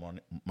just go throw more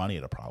money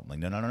at a problem. Like,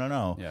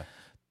 no. Yeah.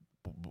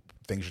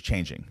 Things are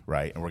changing,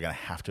 right? And we're going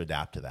to have to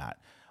adapt to that.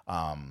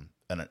 And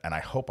I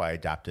hope I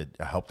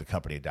helped the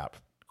company adapt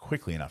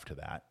quickly enough to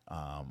that.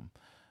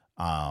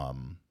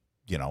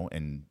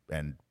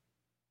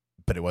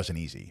 But it wasn't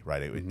easy,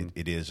 right?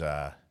 It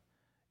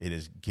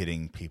is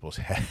getting people's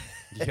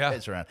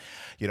heads around.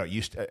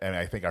 And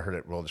I think I heard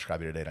it Will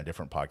describe the other day on a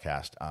different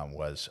podcast.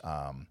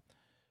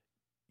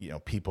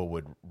 People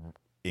would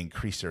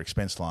increase their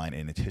expense line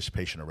in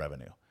anticipation of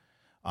revenue,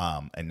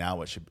 and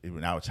now if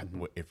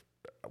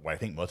what I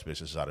think most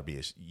businesses ought to be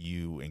is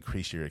you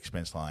increase your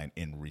expense line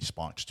in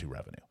response to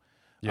revenue.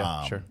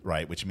 Yeah, sure.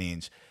 Right, which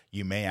means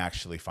you may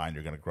actually find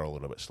you're going to grow a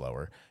little bit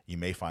slower. You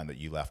may find that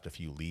you left a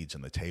few leads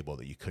on the table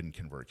that you couldn't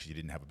convert because you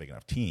didn't have a big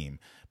enough team.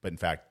 But in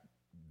fact,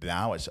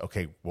 now it's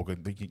okay. We'll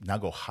now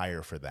go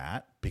hire for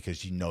that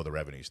because the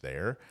revenue's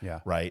there. Yeah.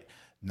 Right.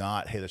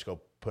 Not hey, let's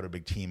go put a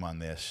big team on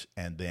this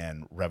and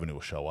then revenue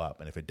will show up.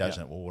 And if it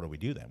doesn't, well, what do we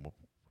do then? Well,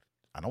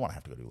 I don't want to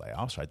have to go do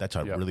layoffs. Right. That's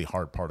a really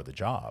hard part of the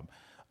job.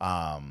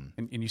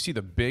 And you see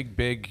the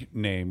big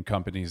name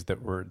companies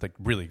that were like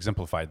really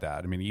exemplified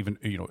that. I mean, even,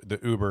 the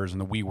Ubers and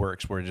the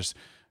WeWorks were just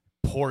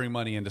pouring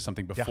money into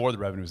something before the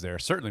revenue was there,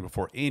 certainly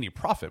before any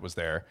profit was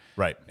there.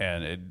 Right.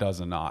 And it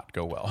does not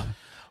go well.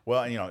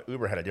 Well,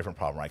 Uber had a different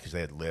problem, right? Because they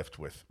had Lyft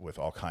with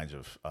all kinds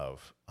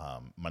of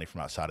money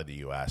from outside of the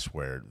U.S.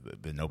 where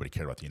nobody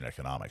cared about the unit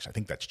economics. I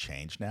think that's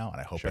changed now,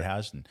 and I hope it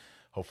has. And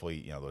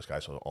hopefully, those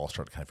guys will all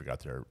start to kind of figure out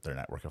their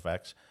network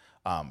effects.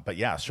 But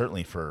yeah,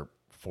 certainly for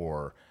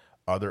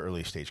other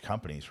early stage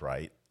companies,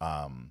 right?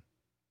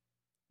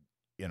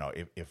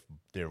 If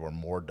there were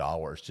more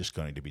dollars just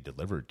going to be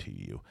delivered to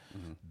you,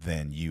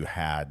 then you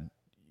had,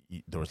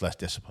 there was less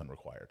discipline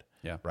required.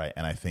 Yeah. Right.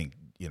 And I think,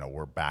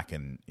 we're back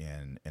in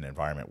an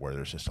environment where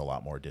there's just a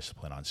lot more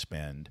discipline on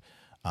spend.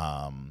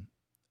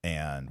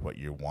 And what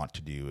you want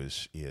to do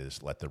is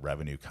let the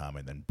revenue come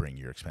and then bring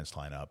your expense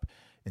line up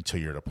until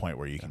you're at a point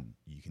where you can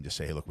just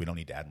say, hey, look, we don't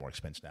need to add more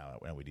expense now.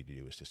 What we need to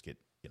do is just get,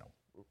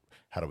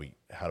 how do we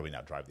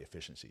now drive the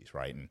efficiencies,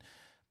 right? And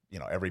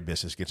every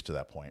business gets to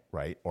that point,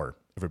 right? Or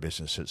every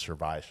business that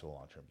survives for the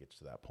long term gets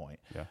to that point.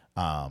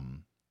 Yeah.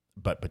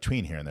 But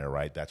between here and there,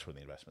 right, that's where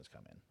the investments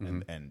come in.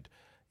 Mm-hmm. And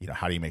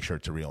how do you make sure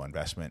it's a real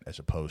investment as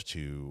opposed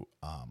to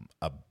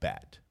a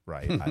bet,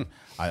 right?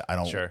 I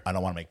don't Sure. I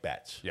don't want to make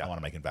bets. Yeah. I want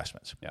to make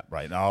investments. Yeah.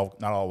 Right.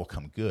 Not all will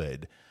come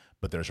good,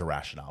 but there's a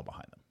rationale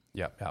behind them.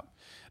 Yeah, yeah.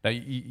 Now,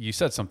 you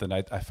said something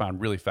I found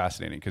really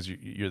fascinating because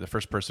you're the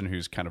first person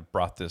who's kind of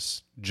brought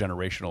this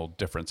generational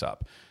difference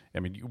up. I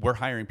mean, we're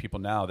hiring people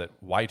now that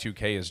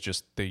Y2K is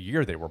just the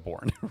year they were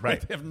born.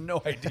 Right. They have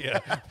no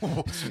idea.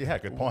 Yeah,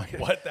 good point.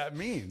 What that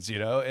means,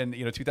 And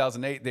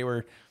 2008, they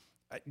were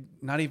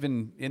not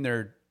even in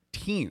their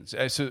teens.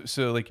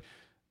 So like,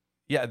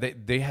 yeah,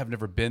 they have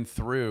never been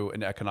through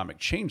an economic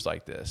change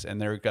like this, and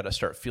they're got to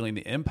start feeling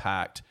the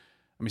impact.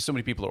 I mean, so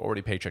many people are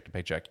already paycheck to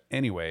paycheck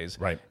anyways.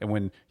 Right. And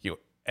when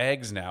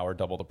eggs now are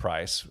double the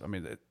price, I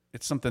mean,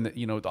 it's something that,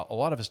 a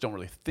lot of us don't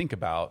really think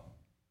about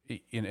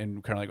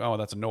and kind of like, oh,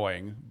 that's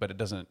annoying, but it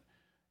doesn't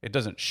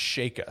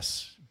shake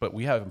us. But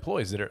we have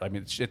employees that are, I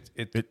mean,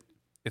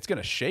 it's going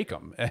to shake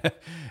them.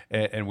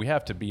 And we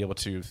have to be able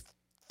to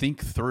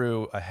think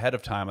through ahead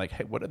of time, like,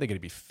 hey, what are they going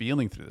to be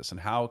feeling through this? And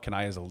how can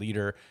I, as a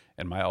leader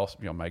and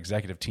my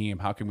executive team,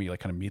 how can we like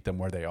kind of meet them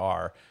where they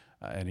are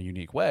in a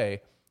unique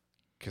way?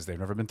 Because they've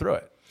never been through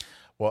it.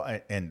 Well,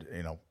 and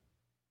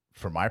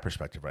from my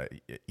perspective,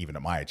 right, even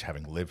at my age,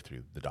 having lived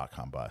through the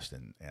dot-com bust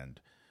and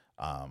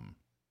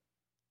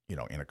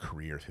in a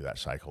career through that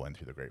cycle and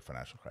through the great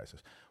financial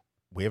crisis,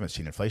 we haven't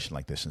seen inflation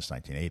like this since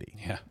 1980.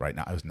 Yeah. Right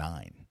now, I was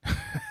 9,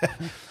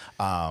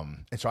 and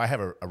so I have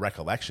a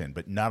recollection,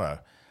 but not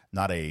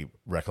a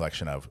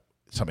recollection of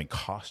something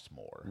costs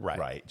more.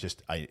 Right.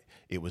 Just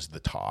it was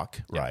the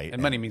talk. Yeah. Right.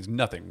 And money means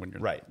nothing when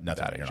you're right.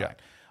 Nothing. that age.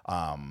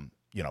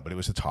 You're not. But it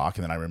was the talk,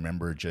 and then I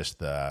remember just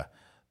the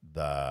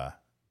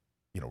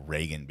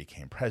Reagan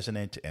became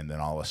president, and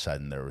then all of a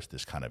sudden there was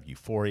this kind of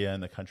euphoria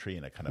in the country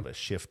and a kind of a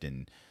shift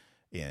in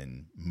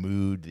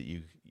mood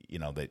that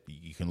that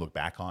you can look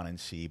back on and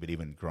see. But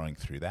even growing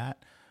through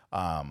that,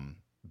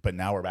 but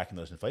now we're back in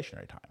those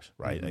inflationary times,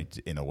 right?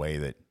 Mm-hmm. In a way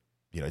that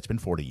it's been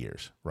 40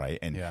 years, right?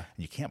 And yeah.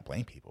 you can't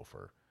blame people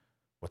for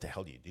what the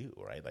hell do you do,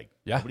 right? Like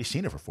nobody's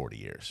seen it for 40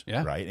 years,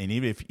 yeah. right? And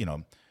even if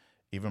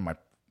even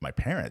my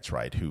parents,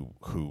 right,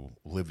 who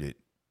lived it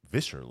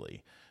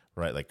viscerally,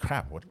 right? Like,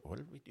 crap, what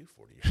did we do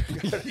 40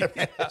 years ago?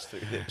 That's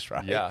through this,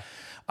 right? Yeah.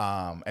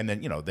 And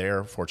then,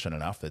 they're fortunate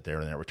enough that they're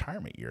in their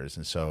retirement years.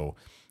 And so,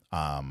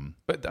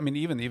 but I mean,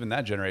 even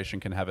that generation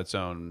can have its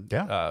own,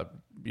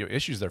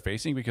 issues they're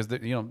facing because a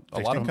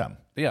lot of them,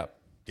 yeah.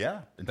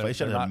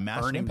 Inflation they're has a not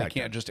massive earning. impact.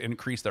 They can't just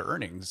increase their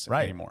earnings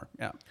right. anymore.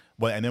 Yeah.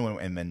 Well,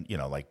 and then,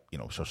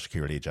 Social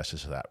Security adjusted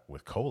to that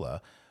with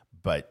COLA,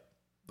 but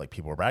like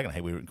people were bragging,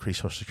 hey, we increased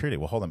Social Security.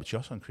 Well, hold on, but you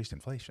also increased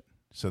inflation.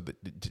 So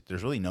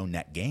there's really no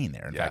net gain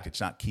there. In fact, it's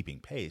not keeping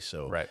pace.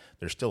 So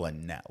there's still a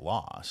net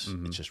loss.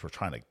 Mm-hmm. It's just we're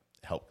trying to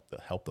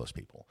help those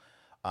people.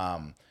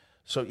 Tying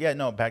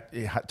that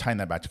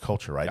back to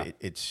culture, right?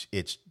 Yeah.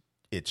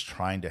 It's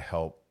trying to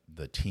help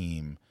the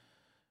team.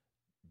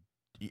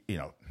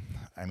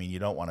 I mean, you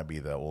don't want to be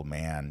the old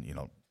man,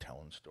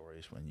 telling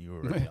stories when you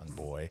were a young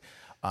boy.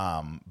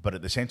 But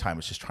at the same time,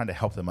 it's just trying to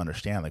help them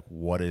understand, like,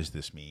 what does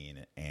this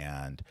mean?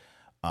 And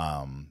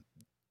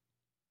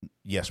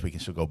yes, we can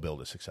still go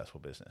build a successful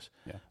business,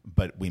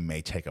 but we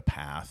may take a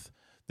path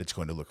that's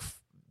going to look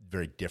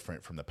very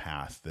different from the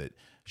path that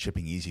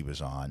Shipping Easy was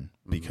on,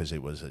 because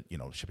it was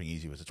Shipping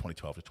Easy was a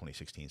 2012 to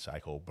 2016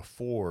 cycle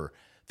before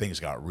things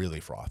got really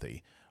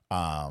frothy,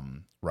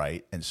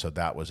 right? And so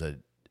that was a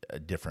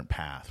different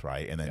path,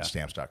 right? And then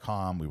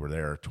Stamps.com, we were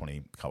there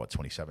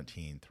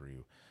 2017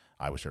 through,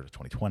 I was there to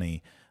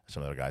 2020,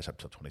 some other guys up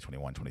till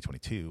 2021,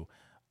 2022,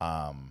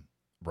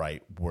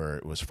 right, where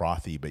it was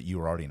frothy, but you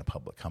were already in a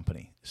public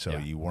company. So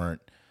you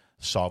weren't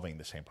solving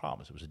the same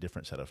problems. It was a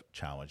different set of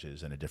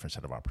challenges and a different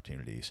set of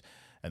opportunities.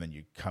 And then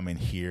you come in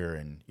here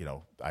and,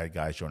 I had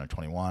guys join in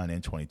 21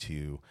 and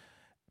 22,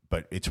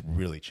 but it's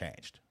really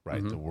changed, right?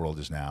 Mm-hmm. The world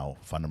is now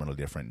fundamentally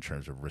different in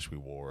terms of risk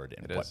reward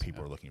and what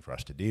people are looking for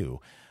us to do.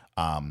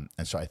 And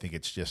so I think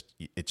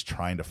it's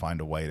trying to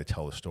find a way to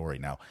tell the story.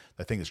 Now,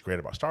 the thing that's great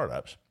about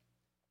startups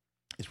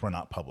is we're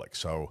not public.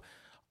 So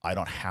I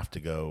don't have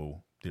to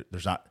go,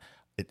 it's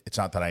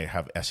not that I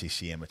have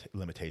SEC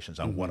limitations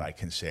on what I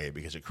can say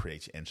because it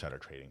creates insider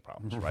trading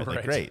problems, right?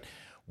 Like, great.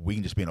 We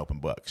can just be an open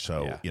book.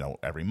 So,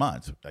 every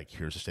month, like,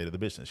 here's the state of the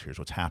business. Here's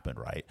what's happened,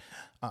 right?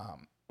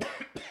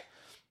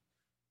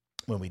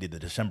 When we did the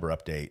December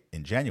update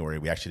in January,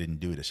 we actually didn't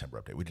do a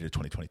December update. We did a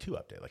 2022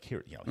 update. Like,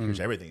 here's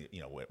everything,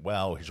 went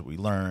well. Here's what we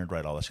learned,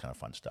 right? All this kind of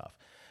fun stuff.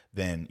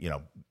 Then,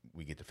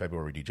 we get to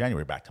February, we do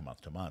January, back to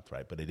month,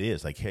 right? But it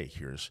is like, hey,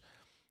 here's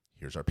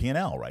here's our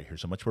P&L, right?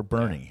 Here's how much we're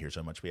burning. Here's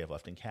how much we have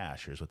left in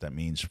cash. Here's what that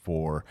means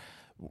for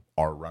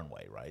our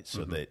runway, right?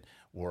 So that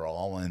we're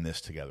all in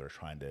this together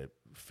trying to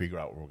figure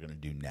out what we're going to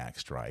do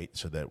next, right?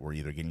 So that we're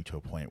either getting to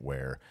a point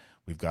where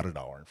we've got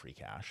 $1 in free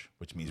cash,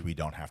 which means we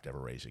don't have to ever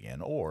raise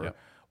again, or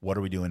what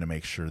are we doing to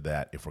make sure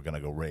that if we're going to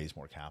go raise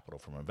more capital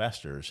from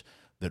investors,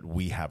 that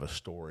we have a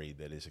story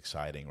that is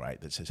exciting, right?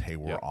 That says, hey,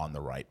 we're on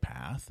the right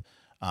path.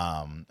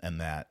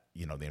 And that,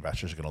 the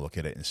investors are going to look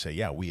at it and say,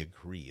 yeah, we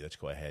agree. Let's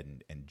go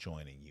ahead and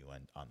joining you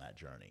on that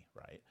journey,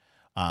 right?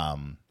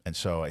 And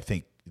so I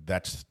think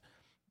that's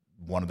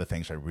one of the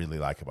things I really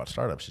like about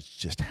startups is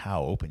just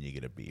how open you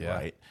get to be,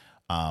 right?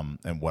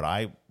 And what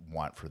I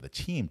want for the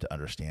team to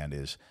understand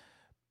is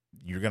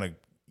you're going to,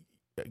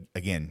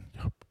 again,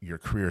 your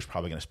career is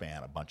probably going to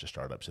span a bunch of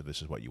startups if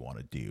this is what you want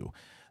to do.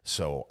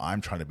 So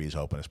I'm trying to be as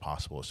open as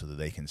possible so that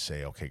they can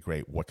say, okay,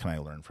 great, what can I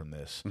learn from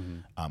this?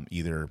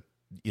 Either,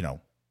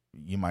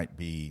 you might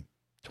be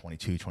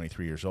 22,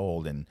 23 years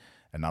old and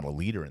not a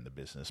leader in the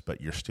business,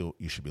 but you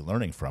should be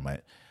learning from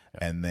it.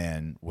 And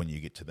then when you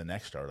get to the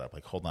next startup,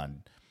 like, hold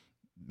on,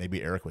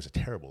 maybe Eric was a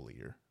terrible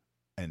leader.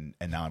 And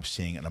now I'm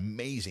seeing an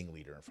amazing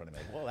leader in front of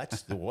me. Well,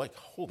 that's like,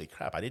 holy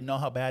crap, I didn't know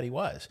how bad he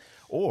was.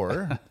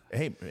 Or,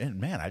 hey,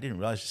 man, I didn't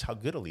realize just how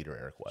good a leader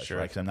Eric was,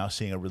 right? Because I'm now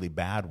seeing a really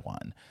bad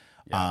one.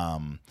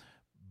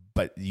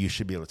 But you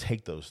should be able to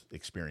take those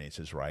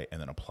experiences, right,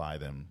 and then apply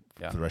them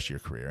for the rest of your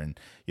career. And,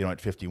 at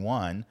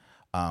 51,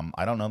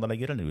 I don't know that I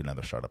get to do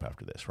another startup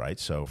after this, right?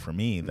 So for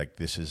me, like,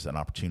 this is an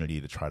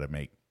opportunity to try to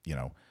make,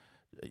 to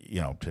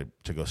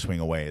go swing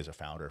away as a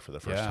founder for the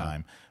first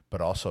time,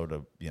 but also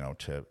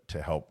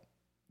to help,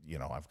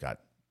 I've got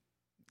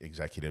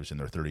executives in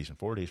their 30s and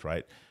 40s,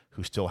 right,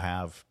 who still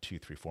have 2,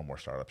 3, 4 more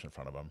startups in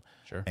front of them.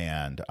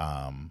 And,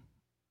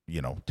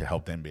 to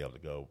help them be able to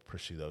go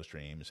pursue those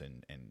dreams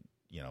and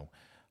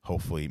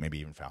hopefully maybe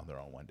even found their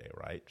own one day,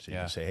 right? So you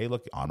can say, hey,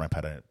 look, Onramp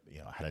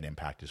had an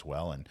impact as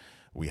well, and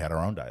we had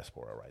our own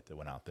diaspora, right, that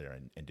went out there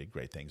and did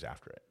great things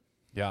after it.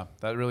 Yeah,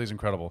 that really is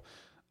incredible.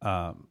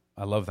 I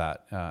love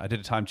that. I did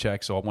a time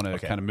check, so I want to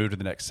kind of move to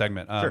the next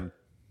segment,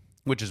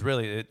 which is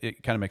really,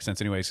 it kind of makes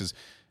sense anyways, because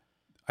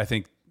I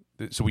think,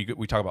 so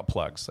we talk about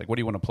plugs, like what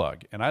do you want to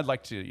plug? And I'd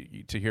like to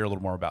hear a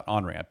little more about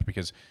Onramp,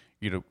 because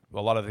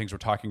a lot of the things we're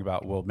talking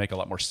about will make a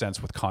lot more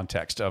sense with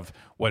context of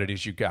what it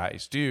is you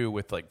guys do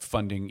with like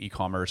funding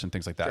e-commerce and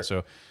things like that.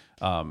 So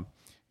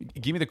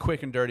give me the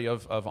quick and dirty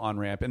of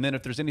Onramp. And then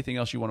if there's anything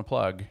else you want to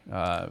plug,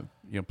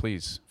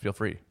 please feel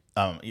free.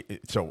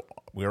 So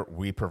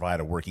we provide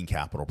a working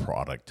capital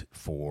product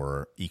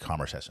for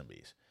e-commerce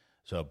SMBs.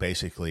 So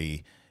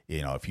basically,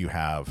 if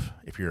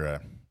you're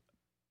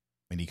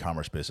an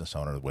e-commerce business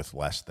owner with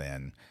less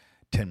than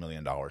 $10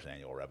 million in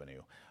annual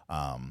revenue,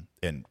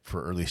 and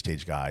for early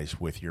stage guys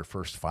with your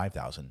first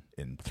 5,000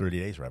 in 30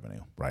 days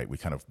revenue, right?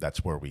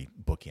 That's where we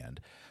bookend.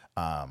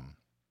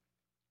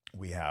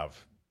 We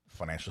have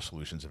financial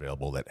solutions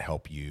available that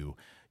help you,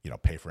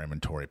 pay for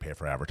inventory, pay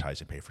for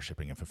advertising, pay for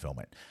shipping and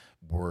fulfillment.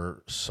 We're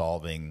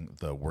solving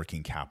the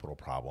working capital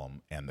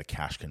problem and the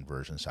cash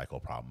conversion cycle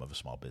problem of a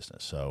small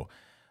business. So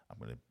I'm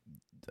going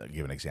to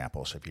give an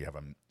example. So if you have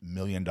 $1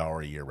 million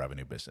a year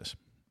revenue business,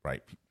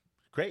 right?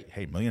 Great.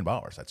 Hey, $1 million.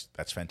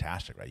 That's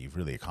fantastic, right? You've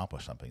really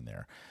accomplished something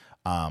there.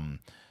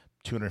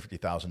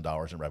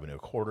 $250,000 in revenue a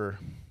quarter.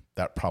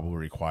 That probably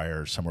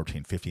requires somewhere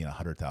between $50,000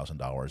 and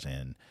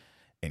 $100,000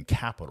 in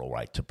capital,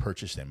 right? To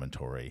purchase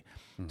inventory,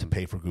 to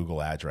pay for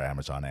Google ads or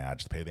Amazon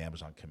ads, to pay the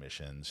Amazon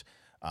commissions,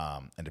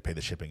 and to pay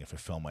the shipping and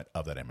fulfillment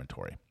of that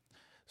inventory.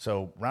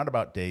 So round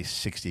about day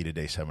 60 to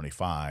day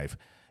 75,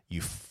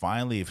 you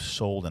finally have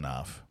sold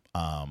enough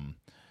and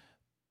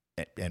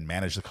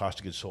manage the cost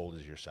of goods sold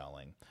as you're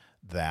selling,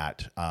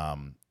 that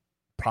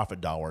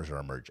profit dollars are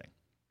emerging,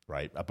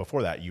 right?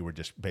 Before that, you were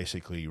just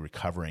basically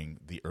recovering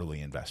the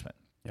early investment.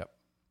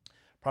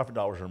 Profit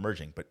dollars are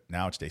emerging, but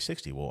now it's day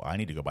 60. Well, I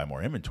need to go buy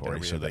more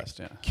inventory so that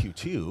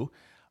Q2,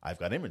 I've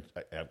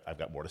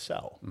got more to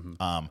sell.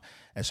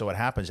 And so what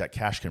happens, that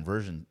cash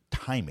conversion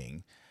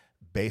timing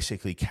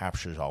basically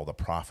captures all the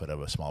profit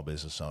of a small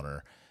business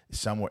owner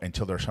somewhere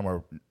until they're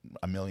somewhere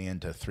 $1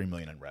 million to $3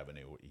 million in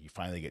revenue. You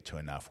finally get to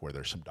enough where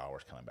there's some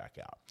dollars coming back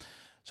out.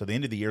 So the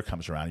end of the year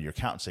comes around and your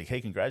accountant's like,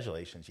 hey,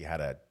 congratulations, you had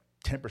a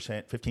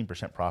 10%,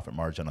 15% profit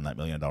margin on that $1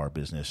 million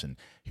business, and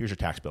here's your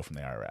tax bill from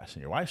the IRS.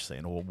 And your wife's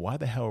saying, well, why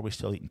the hell are we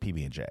still eating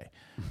PB&J?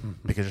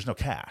 Because there's no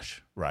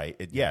cash, right?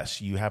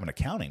 Yes, you have an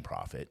accounting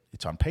profit.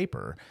 It's on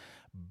paper,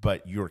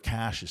 but your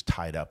cash is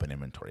tied up in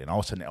inventory. And all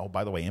of a sudden, oh,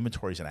 by the way,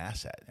 inventory is an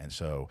asset. And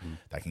so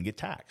that can get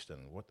taxed.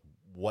 And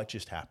what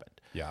just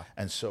happened?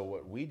 And so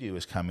what we do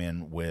is come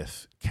in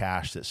with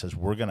cash that says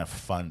we're going to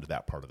fund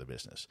that part of the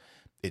business.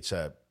 It's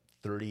a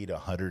 30 to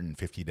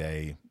 150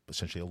 day,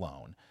 essentially a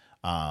loan,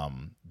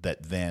 that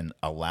then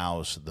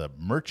allows the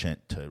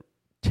merchant to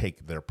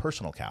take their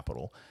personal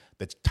capital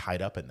that's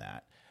tied up in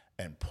that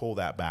and pull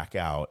that back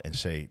out and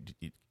say,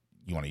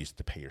 you want to use it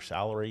to pay your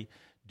salary?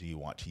 Do you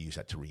want to use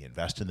that to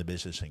reinvest in the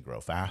business and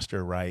grow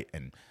faster, right?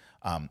 And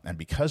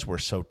because we're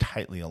so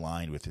tightly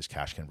aligned with this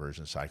cash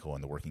conversion cycle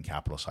and the working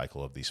capital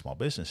cycle of these small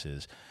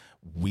businesses,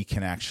 we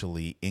can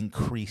actually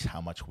increase how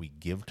much we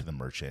give to the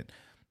merchant,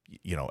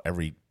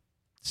 every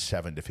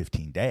 7 to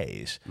 15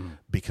 days,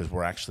 because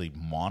we're actually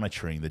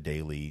monitoring the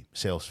daily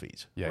sales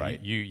feeds. Yeah,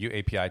 right? you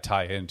API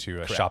tie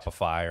into a Correct.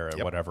 Shopify or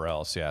whatever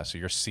else. Yeah, so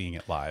you're seeing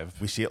it live.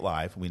 We see it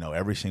live. We know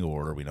every single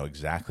order. We know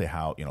exactly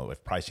how,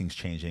 if pricing's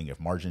changing, if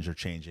margins are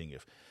changing,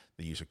 if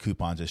the use of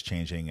coupons is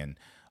changing.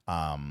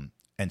 And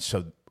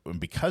so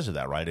because of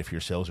that, right, if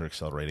your sales are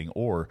accelerating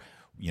or,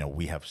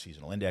 we have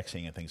seasonal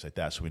indexing and things like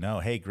that. So we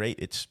know, hey, great,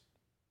 it's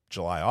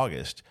July,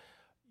 August.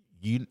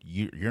 You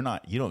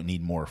don't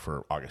need more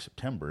for August,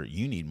 September.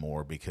 You need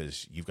more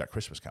because you've got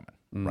Christmas coming,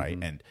 right?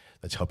 And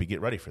let's help you get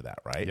ready for that,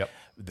 right? Yep.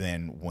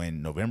 Then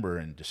when November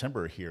and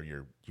December are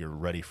here, you're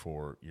ready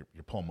for you're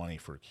pulling money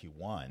for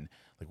Q1.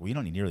 Like, well, you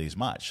don't need nearly as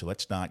much, so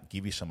let's not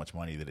give you so much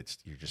money that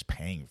you're just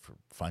paying for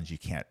funds you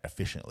can't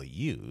efficiently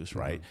use,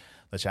 right?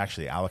 Let's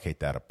actually allocate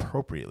that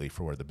appropriately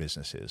for where the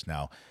business is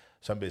now.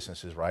 Some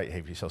businesses, right? Hey,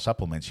 if you sell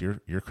supplements,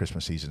 your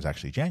Christmas season is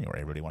actually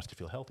January. Everybody wants to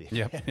feel healthy.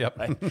 Yep.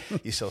 Right?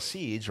 You sell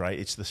seeds, right?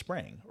 It's the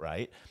spring,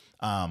 right?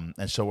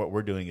 And so what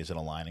we're doing is in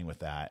aligning with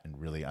that and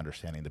really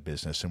understanding the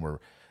business.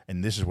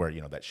 And this is where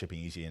that shipping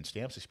easy and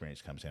stamps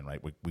experience comes in, right?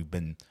 We've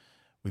been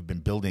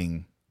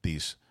building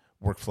these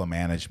workflow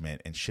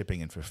management and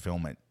shipping and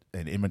fulfillment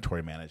and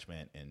inventory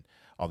management and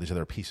all these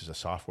other pieces of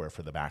software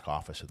for the back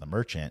office of the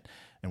merchant,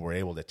 and we're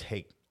able to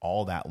take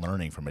all that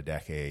learning from a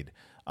decade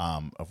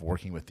of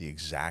working with the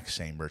exact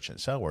same merchant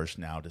sellers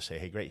now to say,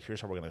 hey, great, here's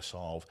how we're going to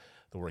solve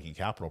the working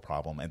capital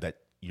problem, and that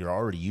you're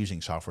already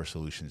using software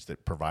solutions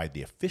that provide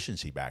the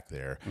efficiency back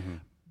there,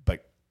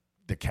 but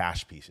the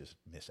cash piece is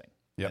missing.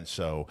 Yep. And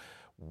so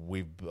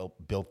we've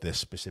built this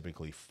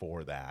specifically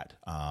for that.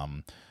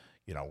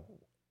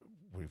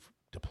 We've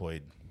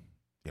deployed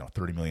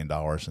 $30 million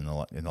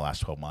in the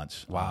last 12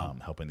 months. Wow.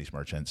 Helping these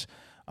merchants,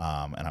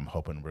 and I'm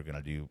hoping we're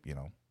going to do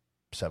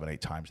 7-8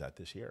 times that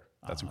this year.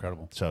 That's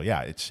incredible. So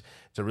yeah, it's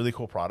a really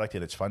cool product,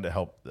 and it's fun to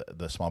help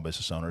the small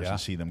business owners and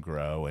see them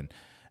grow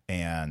and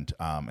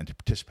to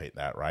participate in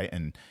that, right?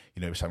 And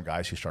some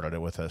guys who started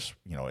it with us,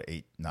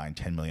 8, 9,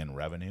 10 million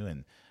revenue,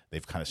 and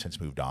they've kind of since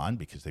moved on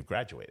because they've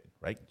graduated,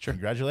 right? Sure.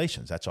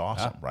 Congratulations, that's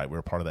awesome, right? We're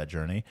a part of that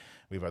journey.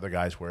 We have other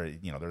guys where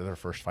they're their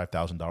first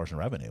 $5,000 in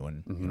revenue,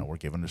 and we're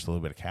giving just a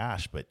little bit of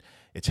cash, but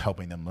it's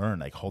helping them learn.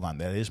 Like, hold on,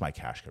 that is my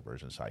cash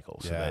conversion cycle,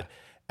 so that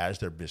as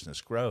their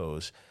business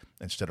grows,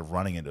 instead of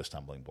running into a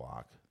stumbling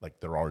block, like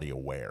they're already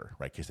aware,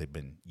 right? Because they've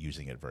been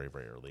using it very,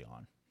 very early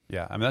on.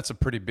 Yeah, I mean, that's a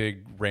pretty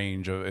big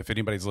range of, if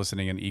anybody's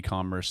listening, an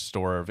e-commerce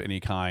store of any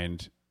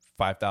kind,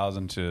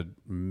 5,000 to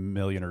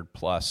million or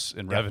plus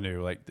in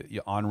revenue, like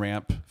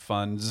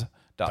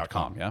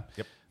onrampfunds.com. Yeah.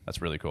 Yep.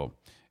 That's really cool.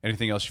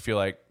 Anything else you feel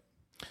like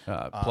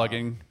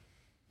plugging?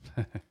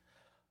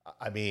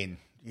 I mean,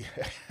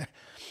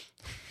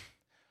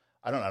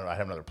 I don't know. I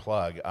have another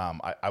plug.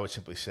 I would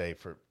simply say,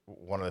 for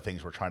one of the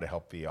things we're trying to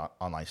help the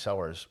online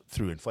sellers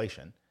through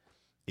inflation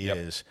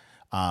is,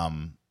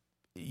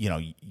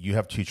 you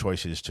have two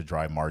choices to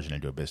drive margin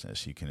into a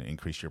business. You can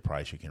increase your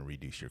price, you can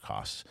reduce your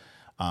costs.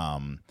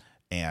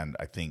 And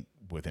I think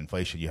with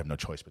inflation, you have no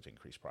choice but to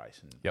increase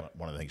price. And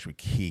one of the things we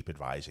keep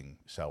advising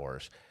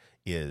sellers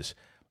is,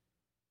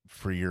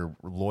 for your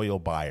loyal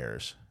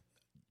buyers,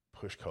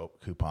 push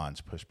coupons,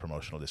 push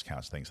promotional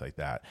discounts, things like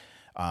that.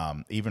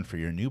 Even for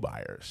your new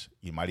buyers,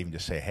 you might even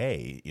just say,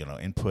 hey,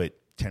 input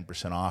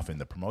 10% off in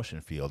the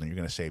promotion field, and you're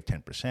going to save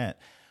 10%,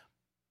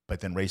 but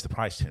then raise the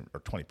price 10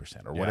 or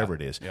 20% or whatever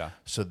it is,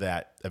 so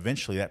that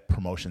eventually that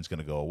promotion is going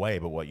to go away.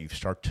 But what you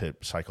start to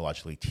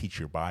psychologically teach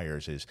your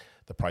buyers is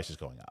the price is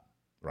going up.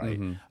 Right.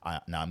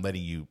 Now I'm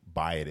letting you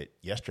buy it at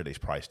yesterday's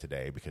price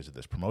today because of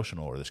this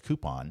promotional or this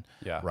coupon.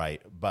 Yeah. Right.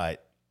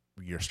 But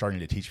you're starting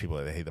to teach people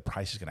that, hey, the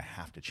price is going to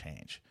have to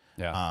change.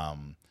 Yeah.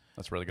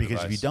 That's really good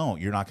because advice. if you don't,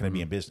 you're not going to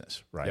be in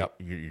business. Right. Yep.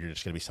 You're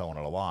just going to be selling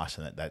at a loss,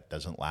 and that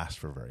doesn't last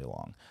for very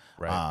long.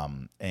 Right.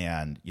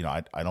 And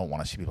I don't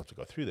want to see people have to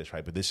go through this.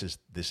 Right. But this is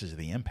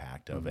the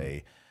impact of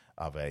a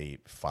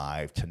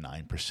 5 to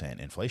 9%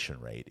 inflation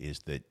rate, is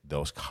that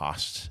those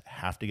costs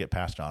have to get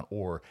passed on,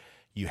 or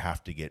you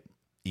have to get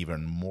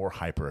even more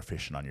hyper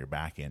efficient on your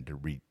back end to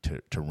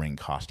wring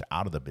cost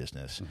out of the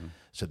business,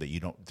 so that you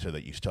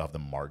still have the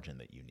margin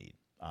that you need.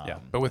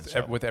 But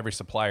with every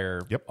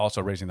supplier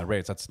also raising the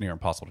rates, that's near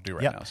impossible to do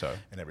right now. So,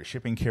 and every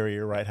shipping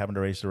carrier, right, having to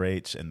raise the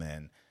rates, and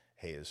then,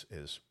 hey, as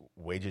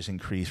wages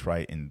increase,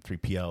 right, in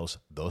 3PLs,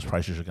 those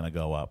prices are going to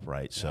go up,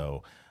 right?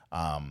 So,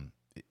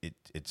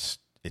 it's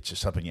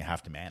just something you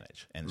have to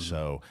manage, and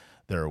so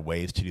there are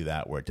ways to do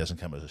that where it doesn't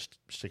come as a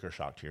sticker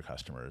shock to your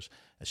customers.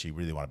 And so you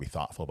really want to be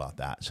thoughtful about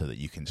that, so that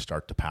you can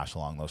start to pass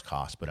along those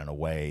costs, but in a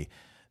way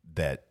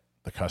that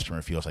the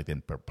customer feels like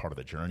they're part of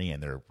the journey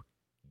and they're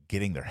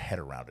getting their head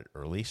around it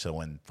early. So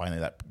when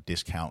finally that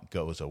discount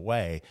goes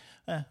away,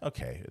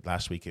 okay,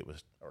 last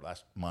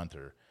month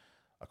or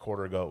a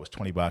quarter ago, it was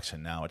 $20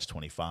 and now it's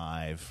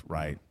 $25,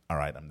 right? All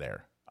right, I'm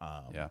there.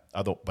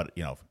 But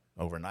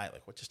overnight.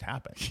 Like, what just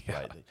happened?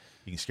 Right?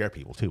 You can scare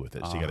people too with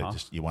it. So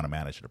you want to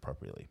manage it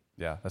appropriately.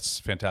 Yeah, that's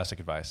fantastic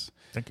advice.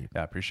 Thank you.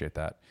 Yeah, I appreciate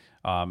that.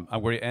 I'm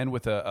going to end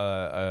with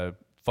a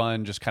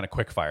fun, just kind of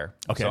quick fire.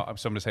 Okay. So I'm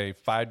going to say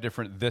 5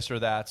 different this or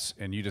that's,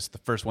 and you just the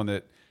first one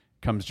that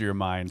comes to your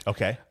mind.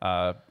 Okay.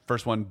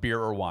 First one, beer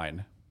or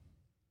wine?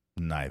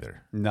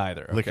 Neither.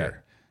 Okay.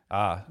 Liquor.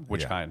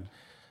 Which kind?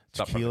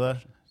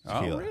 Tequila.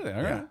 Oh, really?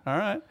 All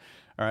right.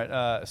 All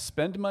right.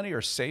 Spend money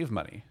or save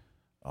money?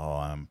 Oh,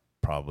 I'm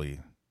probably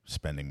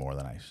spending more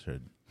than I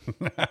should.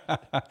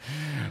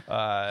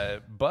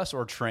 Bus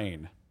or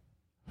train?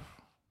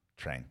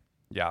 Train.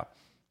 Yeah.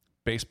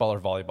 Baseball or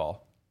volleyball?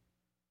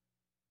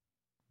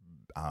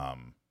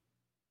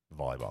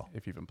 Volleyball.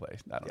 If you even play.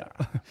 I don't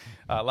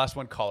know. Last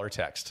one, call or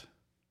text?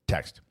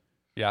 Text.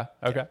 Yeah?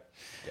 Okay.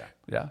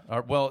 Yeah.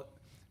 Well,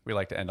 we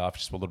like to end off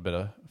just with a little bit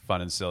of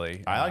fun and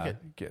silly. I like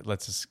it.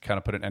 Let's just kind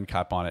of put an end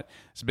cap on it.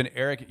 It's been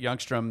Eric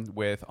Youngstrom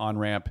with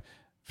Onramp.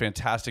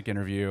 Fantastic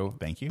interview.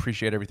 Thank you.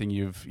 Appreciate everything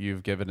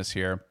you've given us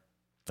here.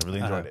 I really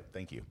enjoyed it.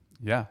 Thank you.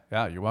 Yeah,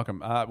 you're welcome.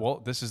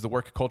 Well, this is the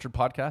Work Culture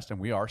Podcast, and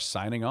we are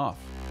signing off.